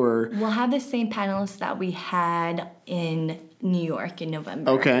too, or? We'll have the same panelists that we had in New York in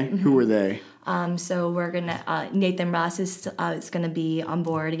November. Okay. Who were they? So we're going to, Nathan Ross is going to be on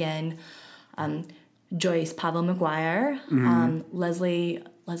board again. Joyce Pavel McGuire, Leslie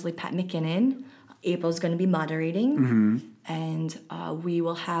Pat McKinnon. April's going to be moderating, and we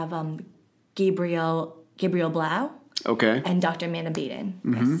will have Gabriel Blau. Okay. And Dr. Amanda Baden.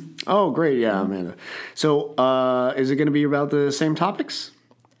 Yes. Oh, great! Yeah, Amanda. So, is it going to be about the same topics?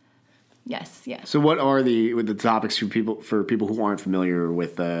 Yes. Yeah. So, what are the topics for people who aren't familiar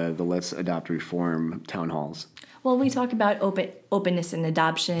with the Let's Adopt Reform town halls? Well, we talk about openness in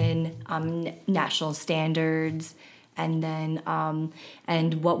adoption, national standards, and then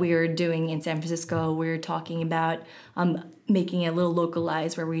and what we are doing in San Francisco. We're talking about making it a little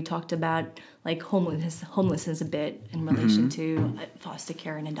localized, where we talked about like homelessness a bit in relation to foster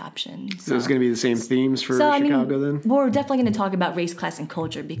care and adoption. So it's going to be the same themes for Chicago then? We're definitely going to talk about race, class, and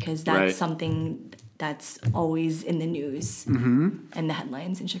culture because that's something that's always in the news and the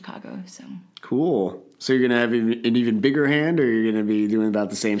headlines in Chicago. So Cool. So you're gonna have an even bigger hand, or you're gonna be doing about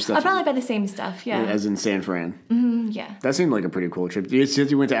the same stuff? I'll probably about the same stuff. Yeah. As in San Fran. Yeah. That seemed like a pretty cool trip. You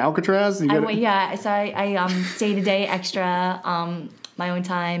said you went to Alcatraz? So I stayed a day extra, my own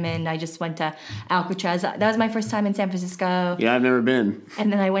time, and I just went to Alcatraz. That was my first time in San Francisco. Yeah, I've never been.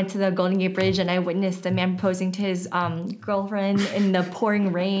 And then I went to the Golden Gate Bridge, and I witnessed a man proposing to his girlfriend in the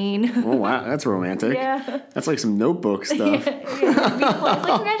pouring rain. Oh, wow. That's romantic. Yeah. That's like some Notebook stuff. Yeah, it's beautiful. It's like,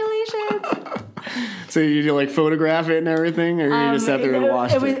 congratulations. So you like photograph it and everything, or you just sat there and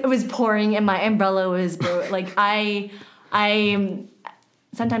watched it? It was pouring, and my umbrella was like I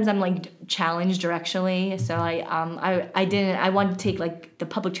sometimes I'm like challenged directionally, so I wanted to take like the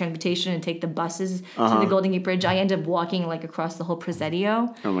public transportation and take the buses to the Golden Gate Bridge. I ended up walking like across the whole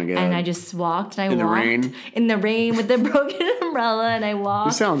Presidio. Oh my God. And I just walked and the rain? in the rain with the broken umbrella, and I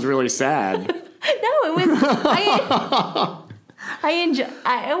walked. This sounds really sad. No, it was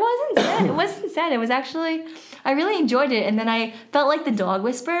it wasn't sad. It wasn't sad. It was actually, I really enjoyed it. And then I felt like the dog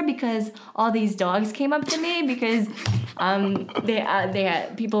whisperer, because all these dogs came up to me, because they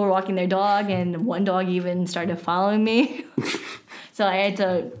had people were walking their dog, and one dog even started following me. So I had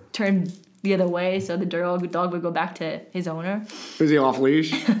to turn the other way so the dog would go back to his owner. Was he off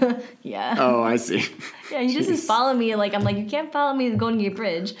leash? Yeah. Oh, I see. Yeah, he just is following me. Like, I'm like, you can't follow me to the Golden Gate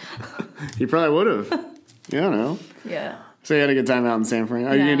Bridge. He probably would have. Yeah, I don't know. Yeah. So you had a good time out in San Fran.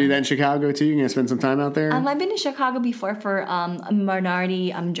 Are you going to do that in Chicago too? You going to spend some time out there? I've been to Chicago before for a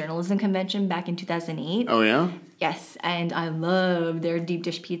minority journalism convention back in 2008. Oh, yeah? Yes, and I love their deep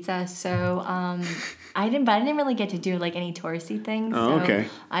dish pizza. So I didn't really get to do like any touristy things. Oh, so okay.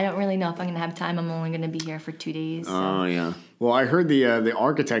 I don't really know if I'm going to have time. I'm only going to be here for 2 days. So. Oh, yeah. Well, I heard the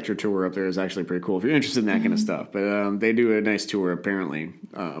architecture tour up there is actually pretty cool if you're interested in that kind of stuff. But they do a nice tour apparently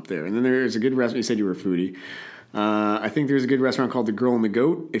up there. And then there's a good restaurant. You said you were a foodie. I think there's a good restaurant called The Girl and the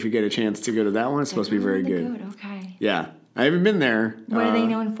Goat. If you get a chance to go to that one, it's supposed to be very good. Goat, okay. Yeah. I haven't been there. What are they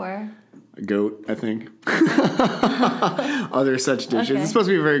known for? A goat, I think. Other such dishes. Okay. It's supposed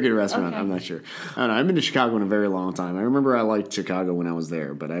to be a very good restaurant. Okay. I'm not sure. I don't know. I've been to Chicago in a very long time. I remember I liked Chicago when I was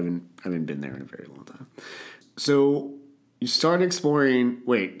there, but I haven't been there in a very long time. So you started exploring.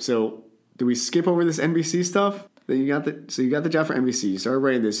 Wait. So did we skip over this NBC stuff? That you got the job for NBC. You started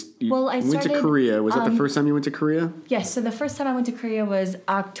writing this. You went to Korea. Was that the first time you went to Korea? Yes. So the first time I went to Korea was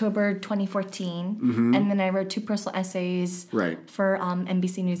October 2014, and then I wrote 2 personal essays for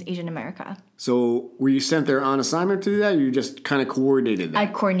NBC News Asian America. So were you sent there on assignment to do that, or you just kind of coordinated that? I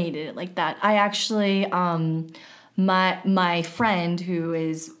coordinated it like that. I actually, my friend who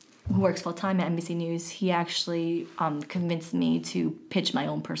works full time at NBC News, he actually convinced me to pitch my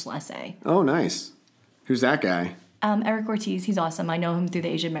own personal essay. Oh, nice. Who's that guy? Eric Ortiz. He's awesome. I know him through the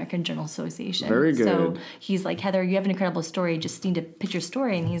Asian American Journal Association. Very good. So he's like, Heather, you have an incredible story. Just need to pitch your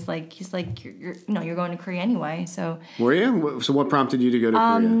story. And he's like, you're going to Korea anyway. So were you? So what prompted you to go to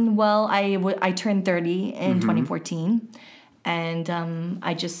Korea? Well, I turned 30 in 2014, and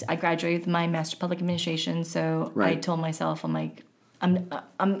I graduated with my Master of Public Administration. So I told myself, I'm like, I'm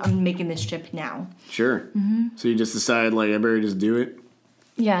making this trip now. Sure. So you just decided like I better just do it.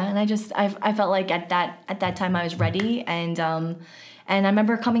 Yeah, and I felt like at that time I was ready, and I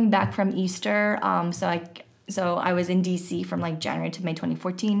remember coming back from Easter. So I was in DC from like January to May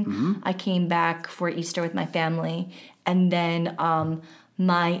 2014. I came back for Easter with my family, and then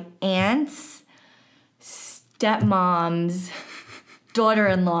my aunt's stepmom's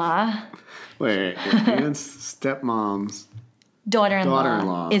daughter-in-law. Wait, aunt's stepmom's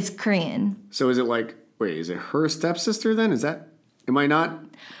daughter-in-law is Korean. So is it like is it her stepsister then? Is that? Am I not?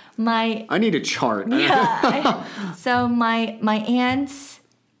 I need a chart. Yeah. So my aunt's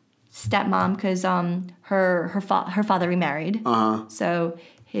stepmom, because her father remarried. So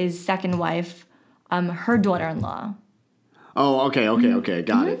his second wife, her daughter-in-law. Oh, okay.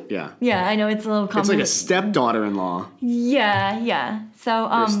 Got it. Yeah. Yeah, I know it's a little complicated. It's like a stepdaughter-in-law. Yeah. So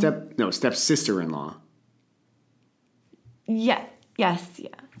stepsister-in-law. Yeah. Yes. Yeah.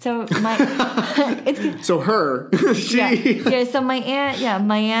 So my so her so my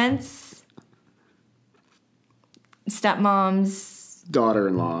aunt's stepmom's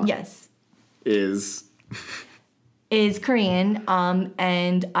daughter-in-law is Korean,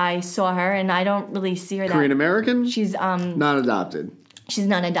 and I saw her, and I don't really see her Korean American. She's not adopted. She's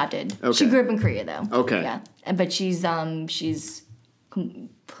not adopted. Okay. She grew up in Korea though. Okay. Yeah, but she's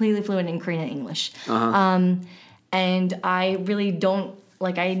completely fluent in Korean and English. And I really don't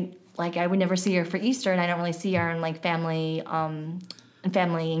I would never see her for Easter, and I don't really see her in like family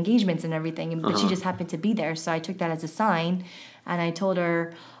engagements and everything. But she just happened to be there, so I took that as a sign. And I told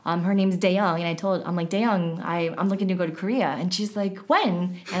her, her name's Daeyoung, and I'm like, Daeyoung, I'm looking to go to Korea. And she's like,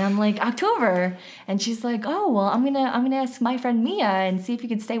 when? And I'm like, October. And she's like, oh, well, I'm gonna ask my friend Mia and see if you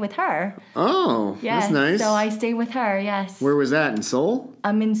could stay with her. Oh, Yeah, that's nice. So I stayed with her, yes. Where was that, in Seoul?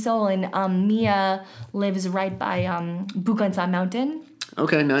 I'm in Seoul, and Mia lives right by Bukhansan Mountain.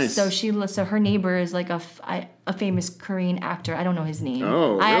 Okay, nice. So her neighbor is like a famous Korean actor. I don't know his name.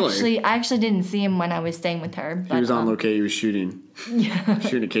 Oh, really? I actually didn't see him when I was staying with her. But, He was on location. He was shooting. Yeah.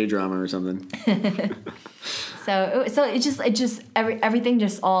 Shooting a K-drama or something. So it just everything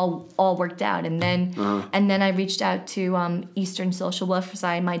just all worked out, and then I reached out to Eastern Social Welfare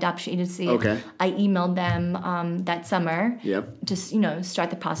Society, my adoption agency. Okay. I emailed them that summer. Yep. Just start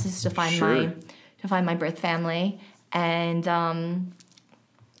the process to find Sure. my birth family, and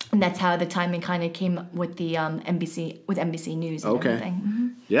that's how the timing kind of came with the NBC News and everything. Mm-hmm.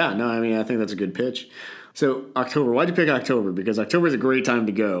 Yeah, no, I mean, I think that's a good pitch. So October, why'd you pick October? Because October is a great time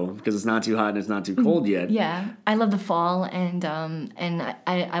to go because it's not too hot and it's not too cold yet. Yeah, I love the fall, and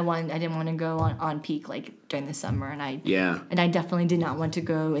I didn't want to go on peak like during the summer, and I definitely did not want to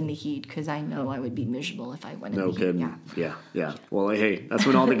go in the heat because I know I would be miserable if I went in the kidding. heat. Yeah. Well, hey, that's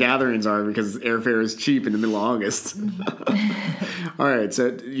when all the gatherings are because airfare is cheap in the middle of August. All right,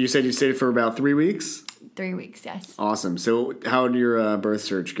 so you said you stayed for about 3 weeks? 3 weeks, yes. Awesome. So how did your birth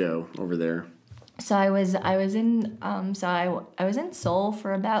search go over there? So I was in Seoul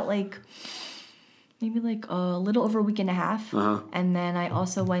for about maybe a little over a week and a half, and then I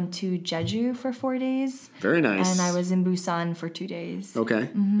also went to Jeju for 4 days. Very nice. And I was in Busan for 2 days. Okay,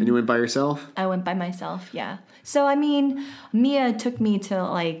 and you went by yourself? I went by myself. Yeah. So I mean, Mia took me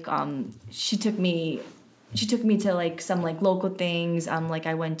to she took me to some local things.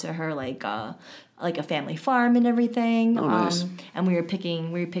 I went to her a family farm and everything. Oh, nice. And we were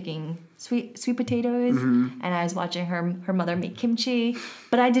picking sweet potatoes, and I was watching her mother make kimchi.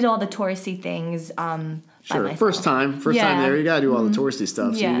 But I did all the touristy things by myself. First time there, you gotta do all the touristy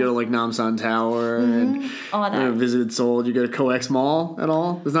stuff. So you go to Namsan Tower and all that. Visited Seoul. You go to COEX Mall at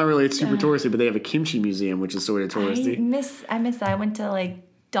all? It's not really super touristy, but they have a kimchi museum, which is sort of touristy. I miss that. I went to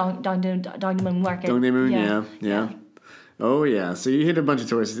Dongdaemun Market. Dongdaemun, yeah. Oh yeah. So you hit a bunch of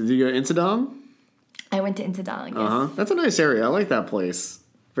tourists. Did you go to Insadong? I went to Insadong. Yes. That's a nice area. I like that place.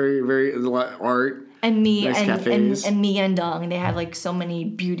 Very, very, there's a lot of art. And nice cafes. and Myeongdong, they have so many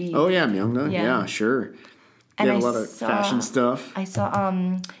beauty. Oh yeah, Myeongdong. Yeah, sure. They have a lot of fashion stuff. I saw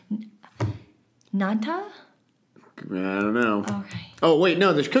Nanta. I don't know. Okay. Oh wait,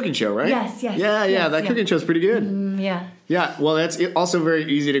 no, there's a cooking show, right? Yes. Yeah, that cooking show's pretty good. Yeah. Yeah, well, that's also very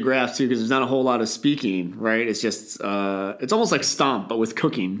easy to grasp too, because there's not a whole lot of speaking, right? It's just, it's almost like Stomp, but with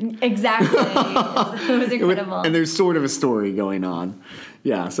cooking. Exactly. It was incredible. And there's sort of a story going on.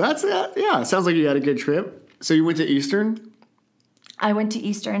 Yeah, so that's it sounds like you had a good trip. So you went to Eastern? I went to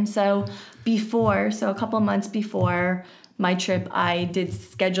Eastern. So a couple of months before my trip, I did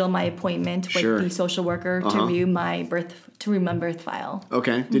schedule my appointment with the social worker to review my birth file.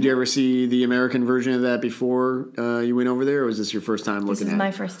 Okay. Did you ever see the American version of that before you went over there, or was this your first time looking at it? This is my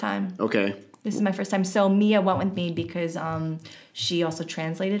first time. Okay. This is my first time. So Mia went with me because she also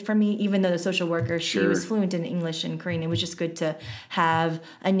translated for me. Even though the social worker, she was fluent in English and Korean, it was just good to have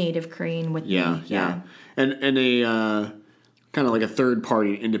a native Korean with me. Yeah. And a kind of like a third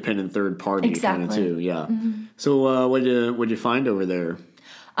party, independent third party kind of too. Yeah. Mm-hmm. So what'd you find over there?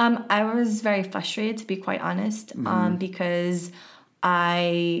 I was very frustrated, to be quite honest, because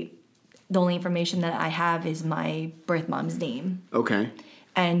the only information that I have is my birth mom's name. Okay.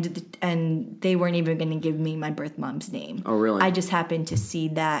 And they weren't even going to give me my birth mom's name. Oh, really? I just happened to see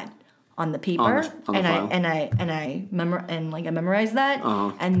that on the paper, on the file. I memorized that,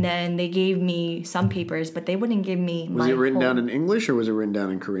 and then they gave me some papers, but they wouldn't give me. Was it written down in English or was it written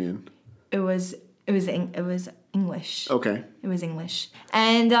down in Korean? It was English. Okay. It was English,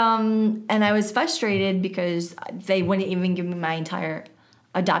 and I was frustrated because they wouldn't even give me my entire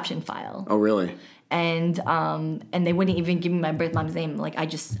adoption file. Oh, really? And they wouldn't even give me my birth mom's name. Like I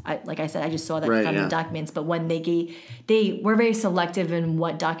said, I just saw that from the documents. But when they were very selective in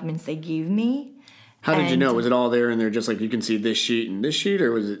what documents they gave me. How did you know? Was it all there and they're just like, you can see this sheet and this sheet,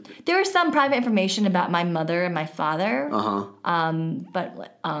 or was it? There was some private information about my mother and my father.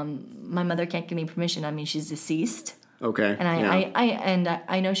 But my mother can't give me permission. I mean, she's deceased. Okay. And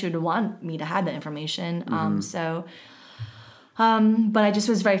I know she would want me to have that information. But I just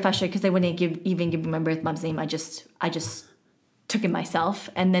was very frustrated because they wouldn't even give me my birth mom's name. I just took it myself,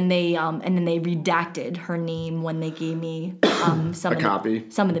 and then they redacted her name when they gave me some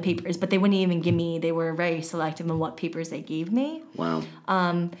of the papers. But they wouldn't even give me. They were very selective in what papers they gave me. Wow.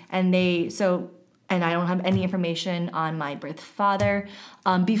 And and I don't have any information on my birth father.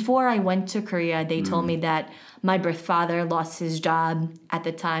 Before I went to Korea, they told me that my birth father lost his job at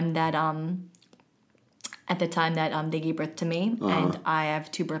the time that they gave birth to me, and I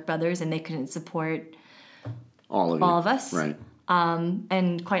have 2 birth brothers, and they couldn't support all of us. Right.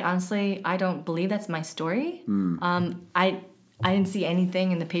 And quite honestly, I don't believe that's my story. I didn't see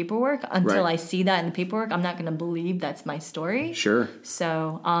anything in the paperwork. Until I see that in the paperwork, I'm not going to believe that's my story. Sure.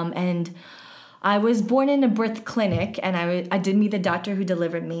 So, and I was born in a birth clinic, and I did meet the doctor who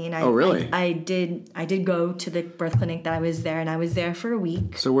delivered me. And really? I did go to the birth clinic that I was there, and I was there for a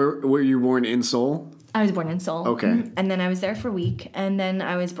week. So where were you born in Seoul? I was born in Seoul. Okay. And then I was there for a week, and then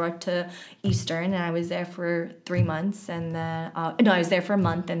I was brought to Eastern, and I was there for 3 months, and then I was there for a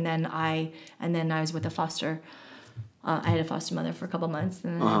month, and then I was with a foster. I had a foster mother for a couple months,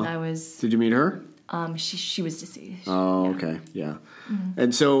 and then I was. Did you meet her? She was deceased. Oh, yeah. Okay, yeah.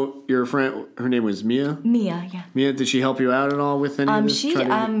 And so your friend, her name was Mia. Mia, yeah. Mia, did she help you out at all with any of this?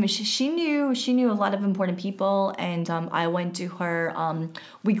 She knew a lot of important people, and I went to her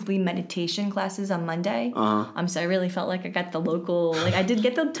weekly meditation classes on Monday. So I really felt like I got the local, like I did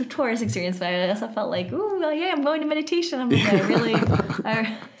get the tourist experience, but I also felt like, ooh, well, yeah, I'm going to meditation. It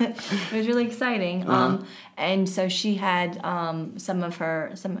was really exciting. And so she had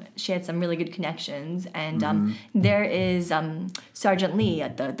she had some really good connections, and there is Sergeant Lee,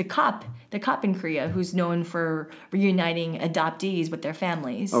 the cop in Korea, who's known for reuniting adoptees with their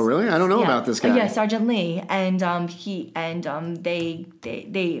families. Oh, really? I don't know about this guy. Yeah, Sergeant Lee, and they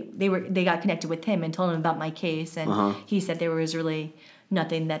got connected with him and told him about my case, and he said there was really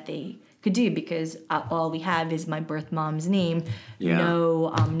nothing that they could do because all we have is my birth mom's name,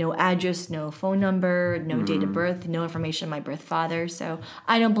 no address, no phone number, no date of birth, no information on my birth father. So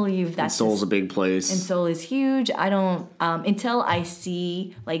I don't believe that. Seoul's a big place. And Seoul is huge. I don't until I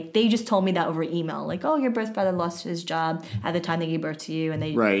see, like, they just told me that over email, like, oh, your birth father lost his job at the time they gave birth to you, and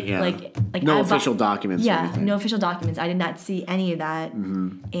they like no official documents. Yeah, no official documents. I did not see any of that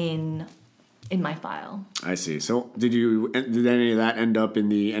in my file. I see. So did any of that end up in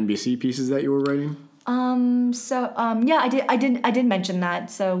the NBC pieces that you were writing? Yeah, I did mention that.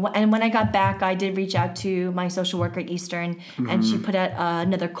 So, and when I got back, I did reach out to my social worker at Eastern, and she put out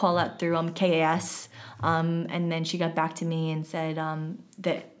another call out through KAS, and then she got back to me and said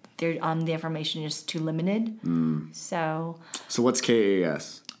that the information is too limited. So what's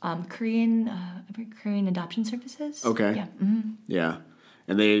KAS? Korean Adoption Services. Okay. Yeah. Yeah.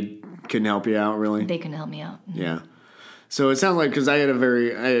 And they couldn't help you out, really? They couldn't help me out. Yeah. So it sounds like, because I had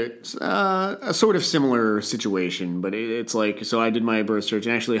a sort of similar situation, but it's like, so I did my birth search,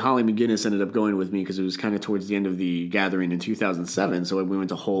 and actually Holly McGinnis ended up going with me because it was kind of towards the end of the gathering in 2007. So we went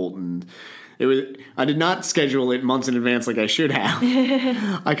to Holt, and I did not schedule it months in advance like I should have.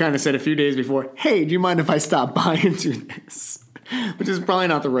 I kind of said a few days before, hey, do you mind if I stop by and do this? Which is probably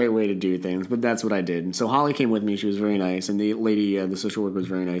not the right way to do things, but that's what I did. And so Holly came with me. She was very nice. And the lady, the social worker, was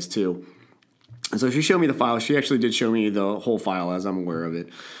very nice too. And so she showed me the file. She actually did show me the whole file, as I'm aware of it.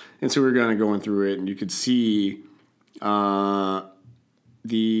 And so we were kind of going through it, and you could see the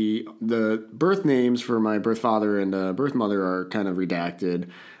birth names for my birth father and birth mother are kind of redacted.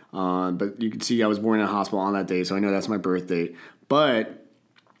 But you could see I was born in a hospital on that day, so I know that's my birth date. But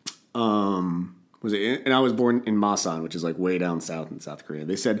and I was born in Masan, which is like way down south in South Korea.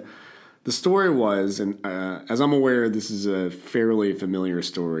 They said the story was, and as I'm aware, this is a fairly familiar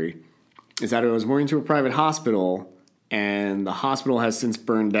story, is that I was born into a private hospital, and the hospital has since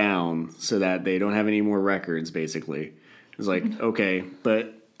burned down so that they don't have any more records, basically. It was like, okay,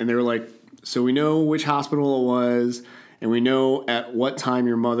 and they were like, so we know which hospital it was, and we know at what time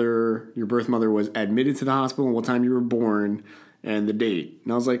your birth mother was admitted to the hospital, and what time you were born, and the date.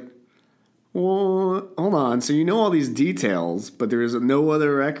 And I was like, well, hold on. So you know all these details, but there's no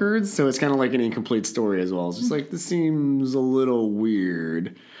other records? So it's kind of like an incomplete story as well. It's just like, this seems a little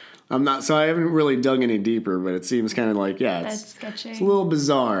weird. So I haven't really dug any deeper, but it seems kind of like, that's sketchy. It's a little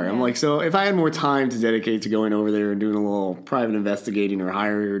bizarre. Yeah. I'm like, so if I had more time to dedicate to going over there and doing a little private investigating or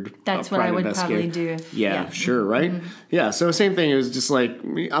hired that's what I would probably do. Sure, right? Mm-hmm. Yeah, so same thing. It was just like,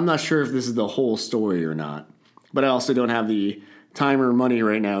 I'm not sure if this is the whole story or not, but I also don't have the time or money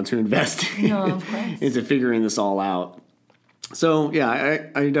right now to invest into figuring this all out. So yeah,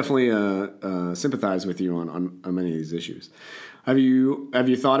 I definitely sympathize with you on many of these issues. Have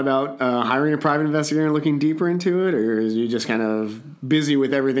you thought about hiring a private investigator and looking deeper into it, or is you just kind of busy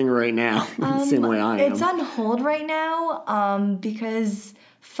with everything right now, the same way I am? It's on hold right now because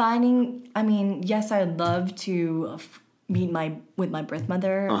yes, I'd love to meet with my birth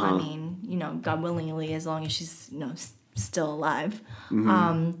mother. God willingly, as long as she's still alive.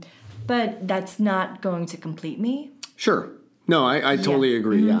 But but that's not going to complete me. Sure. No, I totally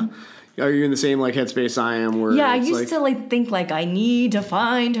agree. Yeah. Are you in the same like headspace I am? Where I used to like think like I need to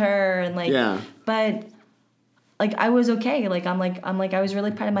find her and like, but like I was okay. Like I'm like I was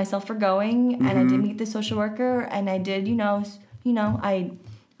really proud of myself for going, and I did meet the social worker, and I did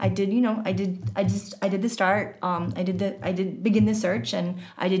I did the start. I did begin the search, and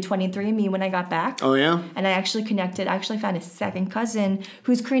I did 23andMe when I got back. Oh yeah. And I actually found a second cousin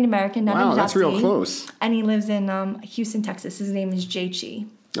who's Korean American. Wow, that's real close. And he lives in Houston, Texas. His name is Jay.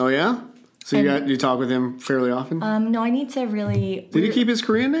 Oh yeah. So you talk with him fairly often? No, I need to really. Did he keep his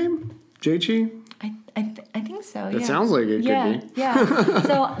Korean name, Jay? I think so. That sounds like it could be. Yeah.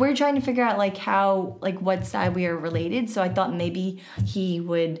 So we're trying to figure out like how, like what side we are related. So I thought maybe he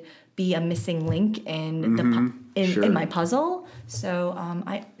would be a missing link in in my puzzle. So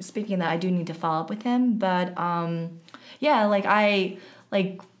speaking of that, I do need to follow up with him. But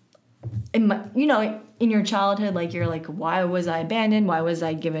in your childhood, like you're like, why was I abandoned? Why was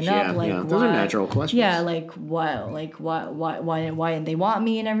I given up? Like, those are natural questions. Yeah, like why didn't they want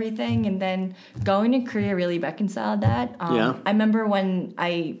me and everything? And then going to Korea really reconciled that. I remember when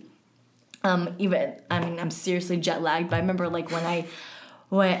I'm seriously jet lagged, but I remember like when I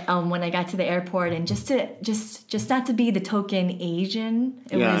got to the airport, and just not to be the token Asian,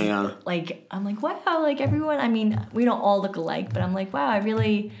 like I'm like, wow, like everyone. I mean, we don't all look alike, but I'm like, wow, I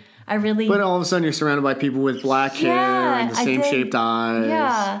really. But all of a sudden, you're surrounded by people with black hair and the same shaped eyes.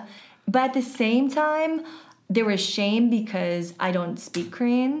 Yeah, but at the same time, there was shame because I don't speak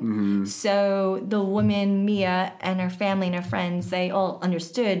Korean. So the woman Mia and her family and her friends, they all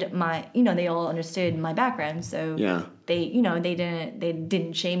understood my background. So they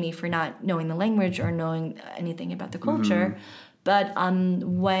didn't shame me for not knowing the language or knowing anything about the culture. But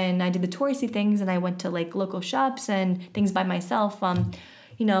when I did the touristy things and I went to like local shops and things by myself,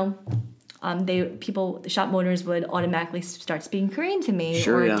 the shop owners would automatically start speaking Korean to me,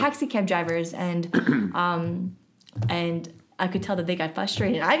 taxi cab drivers, and I could tell that they got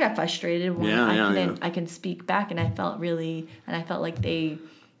frustrated. I got frustrated when I couldn't speak back, and I felt like they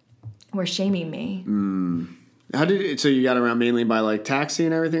were shaming me. So you got around mainly by like taxi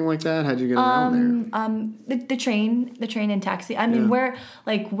and everything like that? How'd you get around there? The train and taxi. I mean, where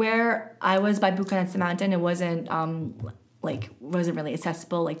I was by Bukhanetsu Mountain, it wasn't wasn't really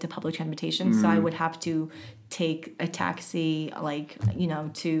accessible like to public transportation, so I would have to take a taxi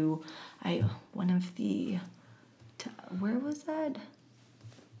to where was that?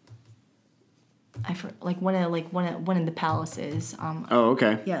 One of the palaces.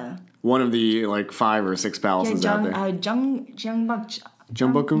 Okay. Yeah. One of the like 5 or 6 palaces out there.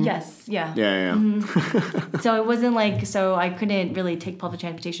 Jeongbuk-gun? Yes. Yeah. Yeah. So it wasn't so I couldn't really take public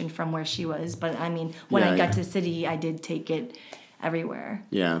transportation from where she was, but I mean, when I got to the city, I did take it everywhere.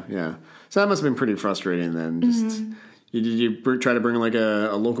 Yeah. So that must have been pretty frustrating then. Just did you try to bring like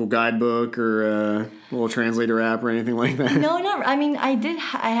a local guidebook or a little translator app or anything like that? No, not. I mean, I did.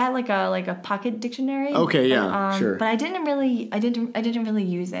 I had like a pocket dictionary. Okay, sure. But I didn't really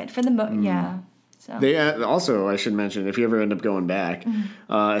use it for the yeah. So. They also, I should mention, if you ever end up going back,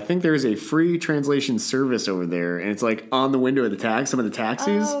 I think there's a free translation service over there, and it's like on the window of some of the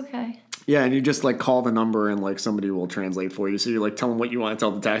taxis. Oh, okay. Yeah, and you just like call the number and like somebody will translate for you. So you like tell them what you want to tell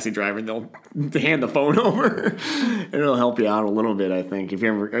the taxi driver, and they'll hand the phone over. And it'll help you out a little bit, I think. If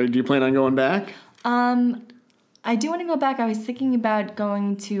you ever, do you plan on going back? I do want to go back. I was thinking about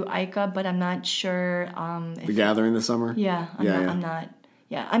going to Ica, but I'm not sure. The gathering this summer? Yeah, I'm not.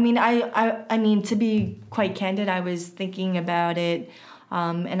 Yeah, I mean, to be quite candid, I was thinking about it,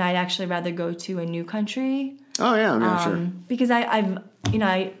 and I'd actually rather go to a new country. Oh yeah, sure. Because I've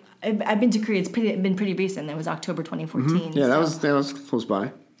been to Korea. It's been pretty recent. It was October 2014. Yeah, that was close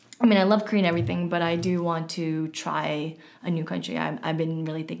by. I mean, I love Korea and everything, but I do want to try a new country. I've been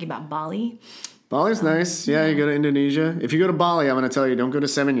really thinking about Bali. Bali's nice. Yeah, you go to Indonesia. If you go to Bali, I'm going to tell you, don't go to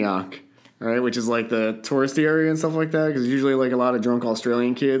Seminyak. All right, which is like the touristy area and stuff like that, because usually like a lot of drunk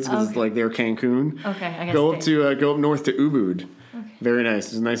Australian kids, because it's like they're Cancun. Okay, I guess go up north to Ubud. Okay. Very nice.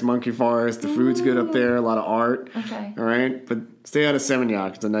 There's a nice monkey forest. The food's good up there. A lot of art. Okay. All right, but stay out of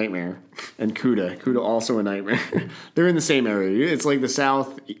Seminyak. It's a nightmare. And Kuta also a nightmare. They're in the same area. It's like the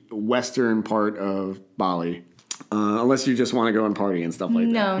southwestern part of Bali. Unless you just want to go and party and stuff like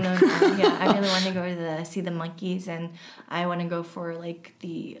that. No. Yeah, I really want to go see the monkeys, and I want to go for like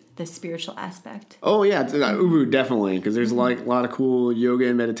the spiritual aspect. Oh yeah, Ubud definitely, because there's like a lot of cool yoga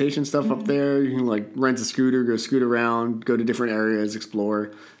and meditation stuff up there. You can like rent a scooter, go scoot around, go to different areas,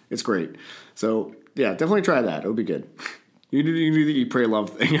 explore. It's great. So yeah, definitely try that. It'll be good. You do the eat, pray, love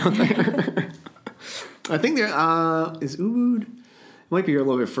thing out there. I think there is Ubud. might be a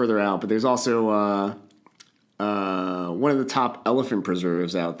little bit further out, but there's also one of the top elephant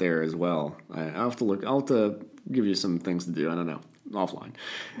preserves out there as well. I'll have to look. I'll have to give you some things to do. I don't know. Offline.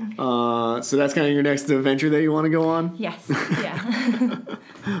 So that's kind of your next adventure that you want to go on? Yes. Yeah.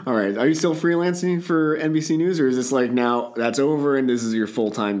 All right. Are you still freelancing for NBC News, or is this like now that's over and this is your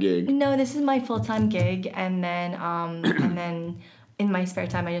full-time gig? No, this is my full-time gig, and then in my spare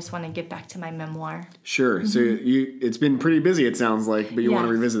time, I just want to get back to my memoir. Sure. Mm-hmm. So it's been pretty busy, it sounds like, but you want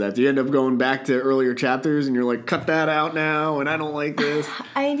to revisit that. Do you end up going back to earlier chapters and you're like, cut that out now, and I don't like this?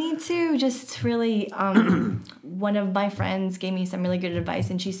 I need to just really, one of my friends gave me some really good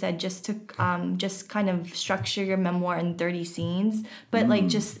advice, and she said just kind of structure your memoir in 30 scenes, but like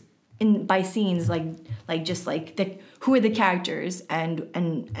just by scenes, who are the characters and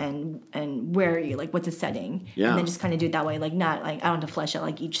where are you, like what's the setting, and then just kind of do it that way, like not like I don't have to flesh out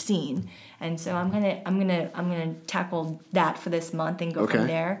like each scene. And so I'm gonna tackle that for this month and go from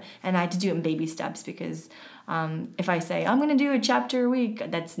there. And I had to do it in baby steps because if I say I'm gonna do a chapter a week,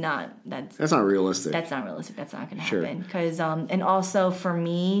 that's not realistic. That's not realistic. That's not gonna happen. Because and also for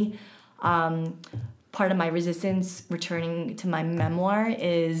me, part of my resistance returning to my memoir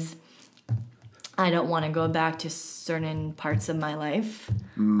is I don't want to go back to certain parts of my life,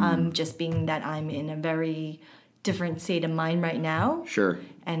 just being that I'm in a very different state of mind right now. Sure.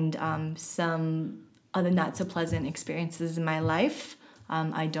 And some other not so pleasant experiences in my life.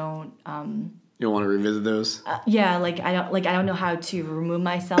 I don't. You don't want to revisit those? Yeah, I don't know how to remove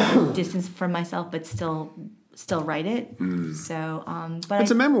myself, and distance from myself, but still write it. So, but it's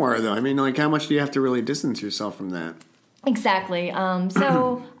a memoir, though. I mean, like, how much do you have to really distance yourself from that? Exactly.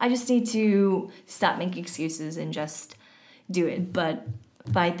 So I just need to stop making excuses and just do it. But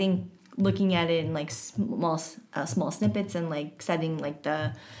I think looking at it in like small snippets and like setting like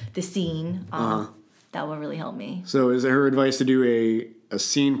the scene, that will really help me. So is it her advice to do a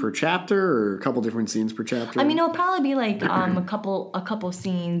scene per chapter or a couple different scenes per chapter? I mean, it'll probably be like a couple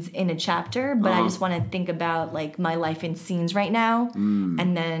scenes in a chapter, but I just want to think about like my life in scenes right now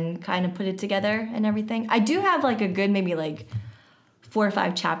and then kind of put it together and everything. I do have like a good maybe like 4 or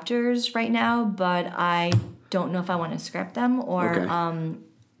 5 chapters right now, but I don't know if I want to scrap them or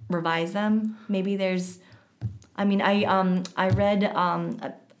revise them. Maybe there's, I mean, I read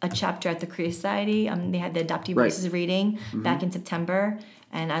a chapter at the Korea Society. They had the Adoptee Voices reading back in September,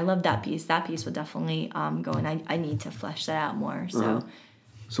 and I love that piece. That piece will definitely go, and I need to flesh that out more. So,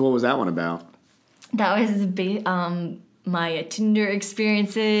 So what was that one about? That was my Tinder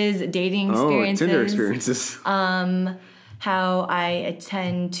experiences, dating experiences. Oh, Tinder experiences. How I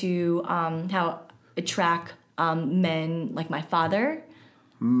tend to how attract men like my father,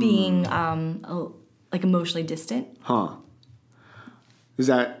 being like emotionally distant. Huh. Is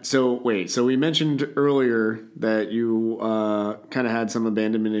that so? Wait, so we mentioned earlier that you kind of had some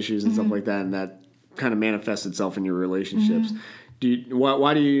abandonment issues and stuff like that, and that kind of manifests itself in your relationships.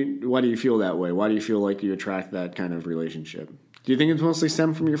 Why do you feel that way? Why do you feel like you attract that kind of relationship? Do you think it's mostly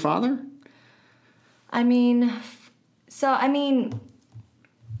stemmed from your father? I mean,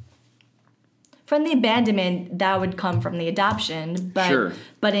 from the abandonment, that would come from the adoption,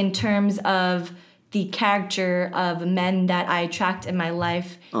 but in terms of the character of men that I attract in my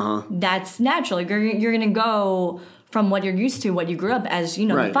life, that's natural. You're gonna go from what you're used to, what you grew up as,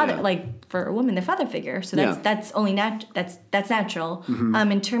 the father. Yeah. Like for a woman, the father figure. So that's only that's natural.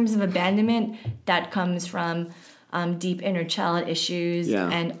 In terms of abandonment, that comes from deep inner child issues,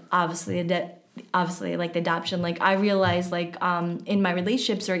 and obviously like the adoption. Like I realized, like in my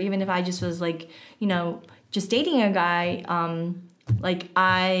relationships, or even if I just was like, just dating a guy. Like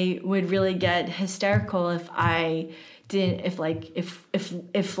I would really get hysterical if I didn't,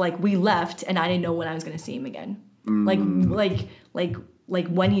 if we left and I didn't know when I was going to see him again. Like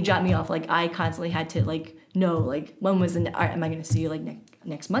when he dropped me off, like I constantly had to like know, like when was am I going to see you like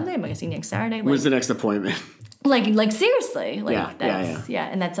next Monday? Am I going to see you next Saturday? Like, when's the next appointment? Like seriously, like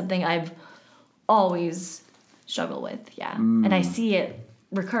and that's something I've always struggled with. Yeah. And I see it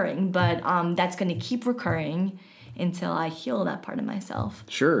recurring, but that's going to keep recurring until I heal that part of myself.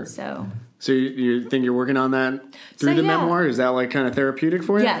 Sure. So you think you're working on that through the memoir? Is that like kind of therapeutic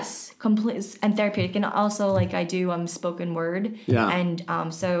for you? Yes, complete and therapeutic, and also like I do spoken word. Yeah.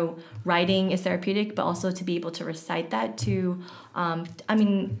 And so writing is therapeutic, but also to be able to recite that to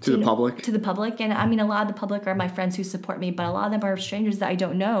the public. To the public, and I mean a lot of the public are my friends who support me, but a lot of them are strangers that I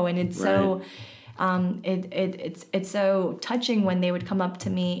don't know, and it's so. It's so touching when they would come up to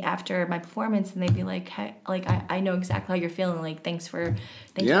me after my performance and they'd be like, hey, like I know exactly how you're feeling. Like thanks for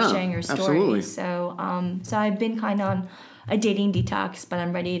sharing your story. Absolutely. So I've been kind of on a dating detox, but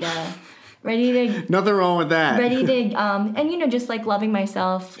I'm ready to Nothing wrong with that. Ready to, and just like loving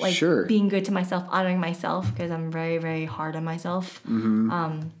myself, like Sure. being good to myself, honoring myself, because I'm very, very hard on myself.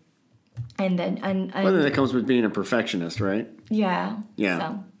 Mm-hmm. And then, Well, then that comes with being a perfectionist, right? yeah. Yeah.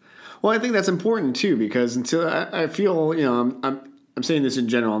 So. Well, I think that's important too, because until I feel, I'm saying this in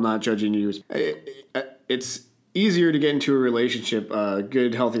general, I'm not judging you. It's easier to get into a relationship, a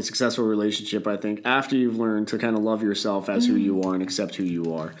good, healthy, successful relationship, I think, after you've learned to kind of love yourself as who you are and accept who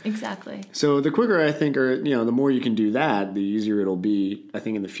you are. Exactly. So the quicker, I think, or the more you can do that, the easier it'll be, I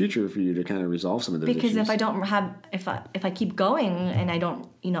think, in the future for you to kind of resolve some of those issues. Because if I don't have, if I keep going and I don't,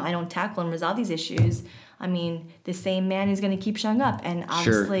 I don't tackle and resolve these issues, I mean, the same man is going to keep showing up, and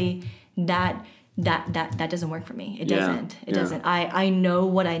obviously that doesn't work for me. It doesn't. It doesn't. I know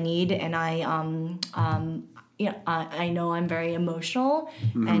what I need, and I know I'm very emotional,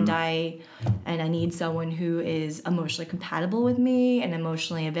 and I need someone who is emotionally compatible with me and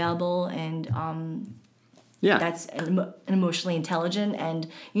emotionally available, and that's emotionally intelligent, and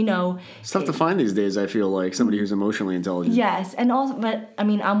it's tough to find these days. I feel like somebody who's emotionally intelligent. Yes, and also, but I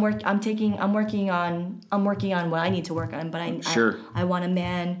mean, I'm working on what I need to work on, but I want a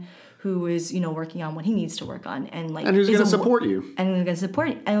man who is working on what he needs to work on, and who's going to support you, and who's going to support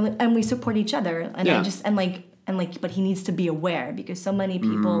you, and we support each other, and but he needs to be aware, because so many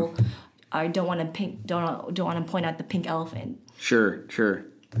people don't want to point out the pink elephant. Sure.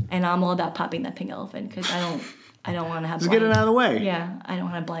 And I'm all about popping that pink elephant, because I don't want to have. Just get it out of the way. Yeah, I don't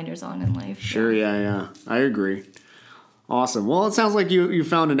want to have blinders on in life. Sure, yeah. I agree. Awesome. Well, it sounds like you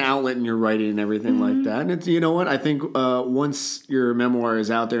found an outlet in your writing and everything like that. And it's, you know what? I think once your memoir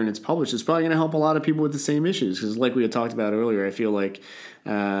is out there and it's published, it's probably going to help a lot of people with the same issues. Because like we had talked about earlier, I feel like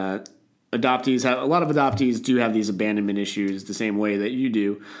a lot of adoptees do have these abandonment issues the same way that you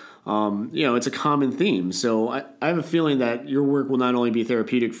do. It's a common theme. So I have a feeling that your work will not only be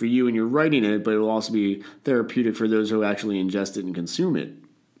therapeutic for you and you're writing it, but it will also be therapeutic for those who actually ingest it and consume it.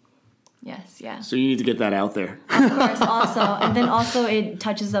 Yes, yeah. So you need to get that out there. Of course, also. And then also it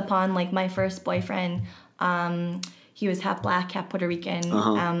touches upon, like, my first boyfriend. He was half black, half Puerto Rican,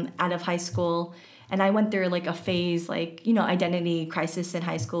 out of high school. And I went through, like, a phase, like, identity crisis in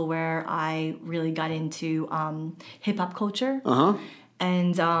high school, where I really got into hip-hop culture.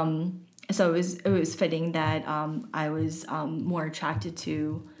 And so it was fitting that I was more attracted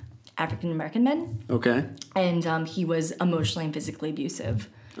to African-American men. Okay. And he was emotionally and physically abusive.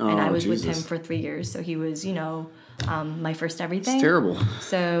 And I was with him for 3 years. So he was, my first everything. It's terrible.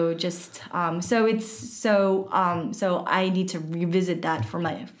 So so I need to revisit that for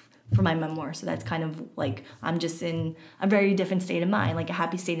my memoir. So that's kind of like, I'm just in a very different state of mind, like a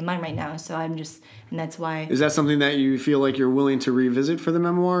happy state of mind right now. So and that's why. Is that something that you feel like you're willing to revisit for the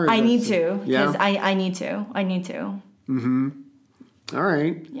memoir? I need to. Yeah. I need to. Mm-hmm. All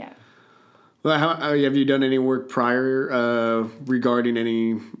right. Yeah. Well, have you done any work prior regarding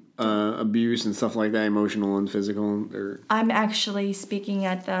any abuse and stuff like that, emotional and physical? Or? I'm actually speaking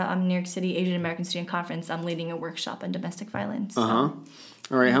at the New York City Asian American Student Conference. I'm leading a workshop on domestic violence. So. All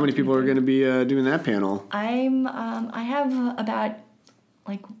right. How many people are going to be doing that panel? I have about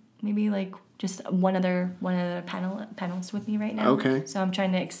maybe just one other panelist with me right now. Okay. So I'm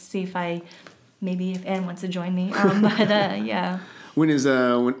trying to see if Anne wants to join me. But yeah. When's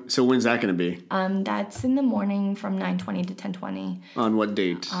that going to be? That's in the morning from 9:20 to 10:20. On what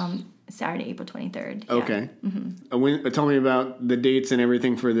date? Saturday, April 23rd. Okay. Yeah. Mm-hmm. Tell me about the dates and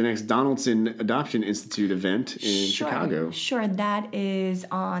everything for the next Donaldson Adoption Institute event in Chicago. Sure. That is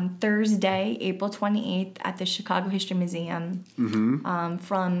on Thursday, April 28th at the Chicago History Museum.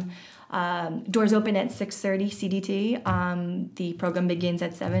 From doors open at 6:30 CDT. The program begins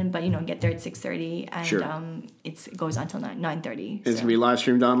at 7, but get there at 6:30, and sure. It goes until 9:30. It's gonna be live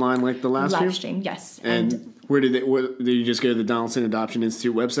streamed online like the last few? Live stream, yes. And where did you just go to the Donaldson Adoption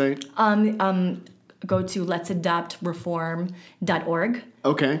Institute website? Go to letsadoptreform.org.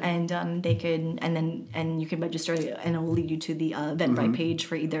 Okay. And you can register, and it will lead you to the Eventbrite page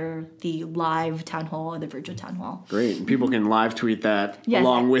for either the live town hall or the virtual town hall. Great. And people can live tweet that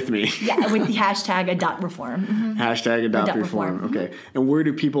along with me. Yeah, with the hashtag AdoptReform. Hashtag AdoptReform. Okay. And where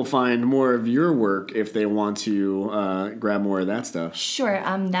do people find more of your work if they want to grab more of that stuff? Sure.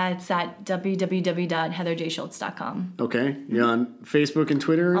 That's at www.heatherjschultz.com. Okay. You're on Facebook and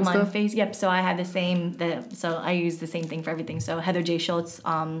Twitter and stuff? I'm on Facebook. Yep. So I have so I use the same thing for everything. So Heather J. Schultz,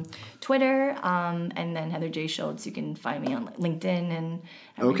 Twitter, and then Heather J. Schultz. You can find me on LinkedIn and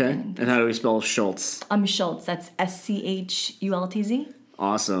everything. Okay. And how do we spell Schultz? Schultz. That's SCHULTZ.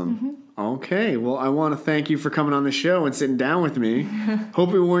 Awesome. Okay, well, I want to thank you for coming on the show and sitting down with me.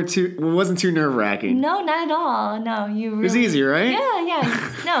 Hope it wasn't too nerve-wracking. No, not at all. No, you really... It was easy, right?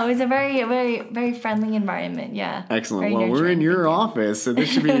 Yeah. No, it was a very, very, very friendly environment, yeah. Excellent. Very well, nurturing. we're in your office, so this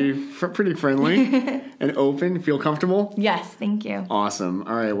should be pretty friendly and open. Feel comfortable? Yes, thank you. Awesome.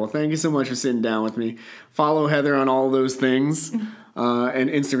 All right, well, thank you so much for sitting down with me. Follow Heather on all those things. And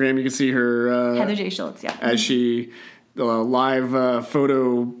Instagram, you can see her... Heather J. Schultz, yeah. As she live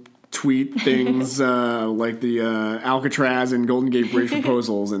photo... tweet things like the Alcatraz and Golden Gate Bridge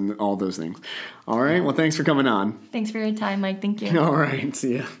proposals and all those things. All right. Well, thanks for coming on. Thanks for your time, Mike. Thank you. All right.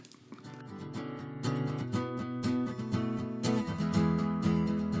 See ya.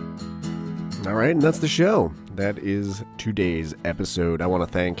 All right, and that's the show. That is today's episode. I want to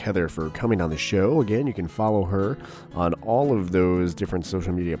thank Heather for coming on the show. Again, you can follow her on all of those different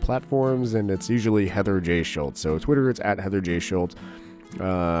social media platforms, and it's usually Heather J. Schultz. So Twitter, it's at Heather J. Schultz.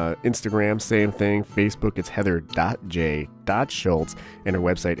 Instagram, same thing. Facebook, it's heather.j.schultz, and her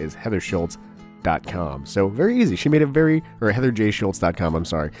website is heatherschultz.com. So very easy. She made it or heatherjschultz.com, I'm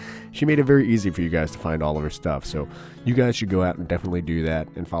sorry. She made it very easy for you guys to find all of her stuff. So you guys should go out and definitely do that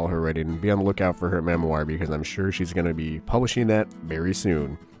and follow her writing and be on the lookout for her memoir, because I'm sure she's going to be publishing that very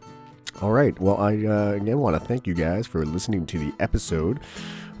soon. All right. Well, I again want to thank you guys for listening to the episode.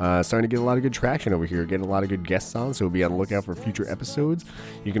 Starting to get a lot of good traction over here, getting a lot of good guests on, so be on the lookout for future episodes.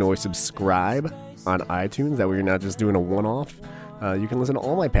 You can always subscribe on iTunes, that way you're not just doing a one-off. You can listen to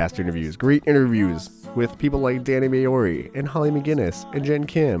all my past interviews, great interviews with people like Danny Maori and Holly McGinnis and Jen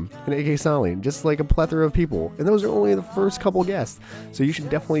Kim and A.K. Saling, just like a plethora of people. And those are only the first couple guests, so you should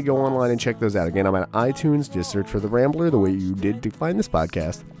definitely go online and check those out. Again, I'm on iTunes, just search for The Rambler the way you did to find this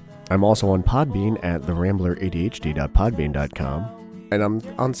podcast. I'm also on Podbean at therambleradhd.podbean.com. And I'm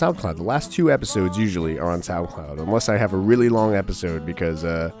on SoundCloud. The last 2 episodes usually are on SoundCloud, unless I have a really long episode because,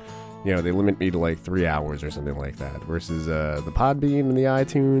 they limit me to like 3 hours or something like that. Versus the Podbean and the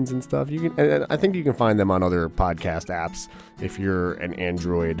iTunes and stuff. And I think you can find them on other podcast apps if you're an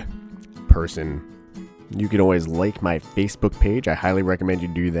Android person. You can always like my Facebook page. I highly recommend you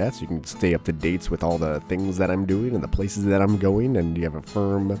do that so you can stay up to date with all the things that I'm doing and the places that I'm going. And you have a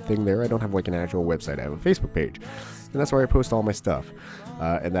firm thing there. I don't have like an actual website. I have a Facebook page. And that's where I post all my stuff.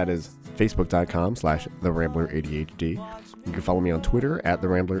 And that is facebook.com/TheRamblerADHD. You can follow me on Twitter at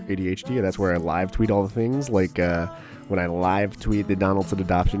TheRamblerADHD. That's where I live tweet all the things, like when I live tweet the Donaldson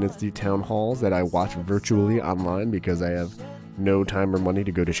Adoption Institute town halls that I watch virtually online because I have no time or money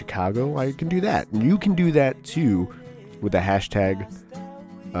to go to Chicago. I can do that. And you can do that too with the hashtag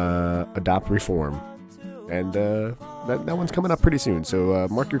AdoptReform. And that one's coming up pretty soon. So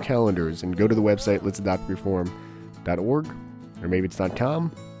mark your calendars and go to the website let'sadoptreform.org, or maybe it's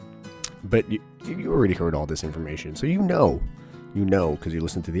 .com. But you already heard all this information, so you know because you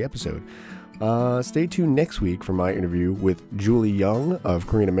listened to the episode. Stay tuned next week for my interview with Julie Young of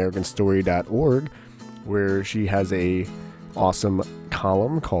KoreanAmericanStory.org, where she has a awesome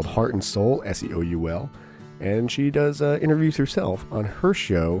column called Heart and Soul, SEOUL, and she does interviews herself on her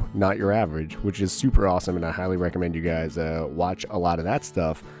show, Not Your Average, which is super awesome, and I highly recommend you guys watch a lot of that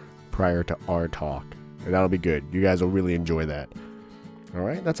stuff prior to our talk. And that'll be good. You guys will really enjoy that. All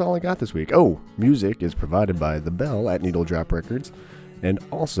right, that's all I got this week. Oh, music is provided by The Bell at Needle Drop Records, and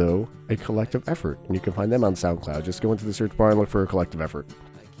also A Collective Effort. And you can find them on SoundCloud. Just go into the search bar and look for A Collective Effort.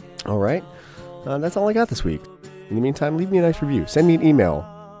 All right, that's all I got this week. In the meantime, leave me a nice review. Send me an email.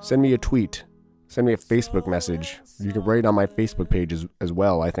 Send me a tweet. Send me a Facebook message. You can write it on my Facebook page as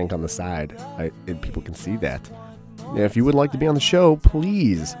well, I think, on the side. And people can see that. And if you would like to be on the show,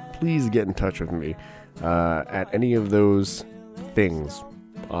 please get in touch with me at any of those things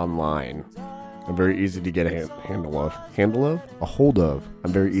online. I'm very easy to get a hold of.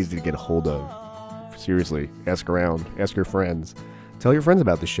 I'm very easy to get a hold of. Seriously, ask around. Ask your friends. Tell your friends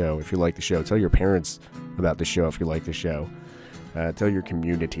about the show if you like the show. Tell your parents about the show if you like the show. Tell your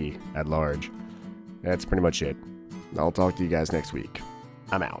community at large. That's pretty much it. I'll talk to you guys next week.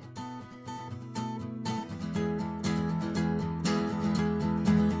 I'm out.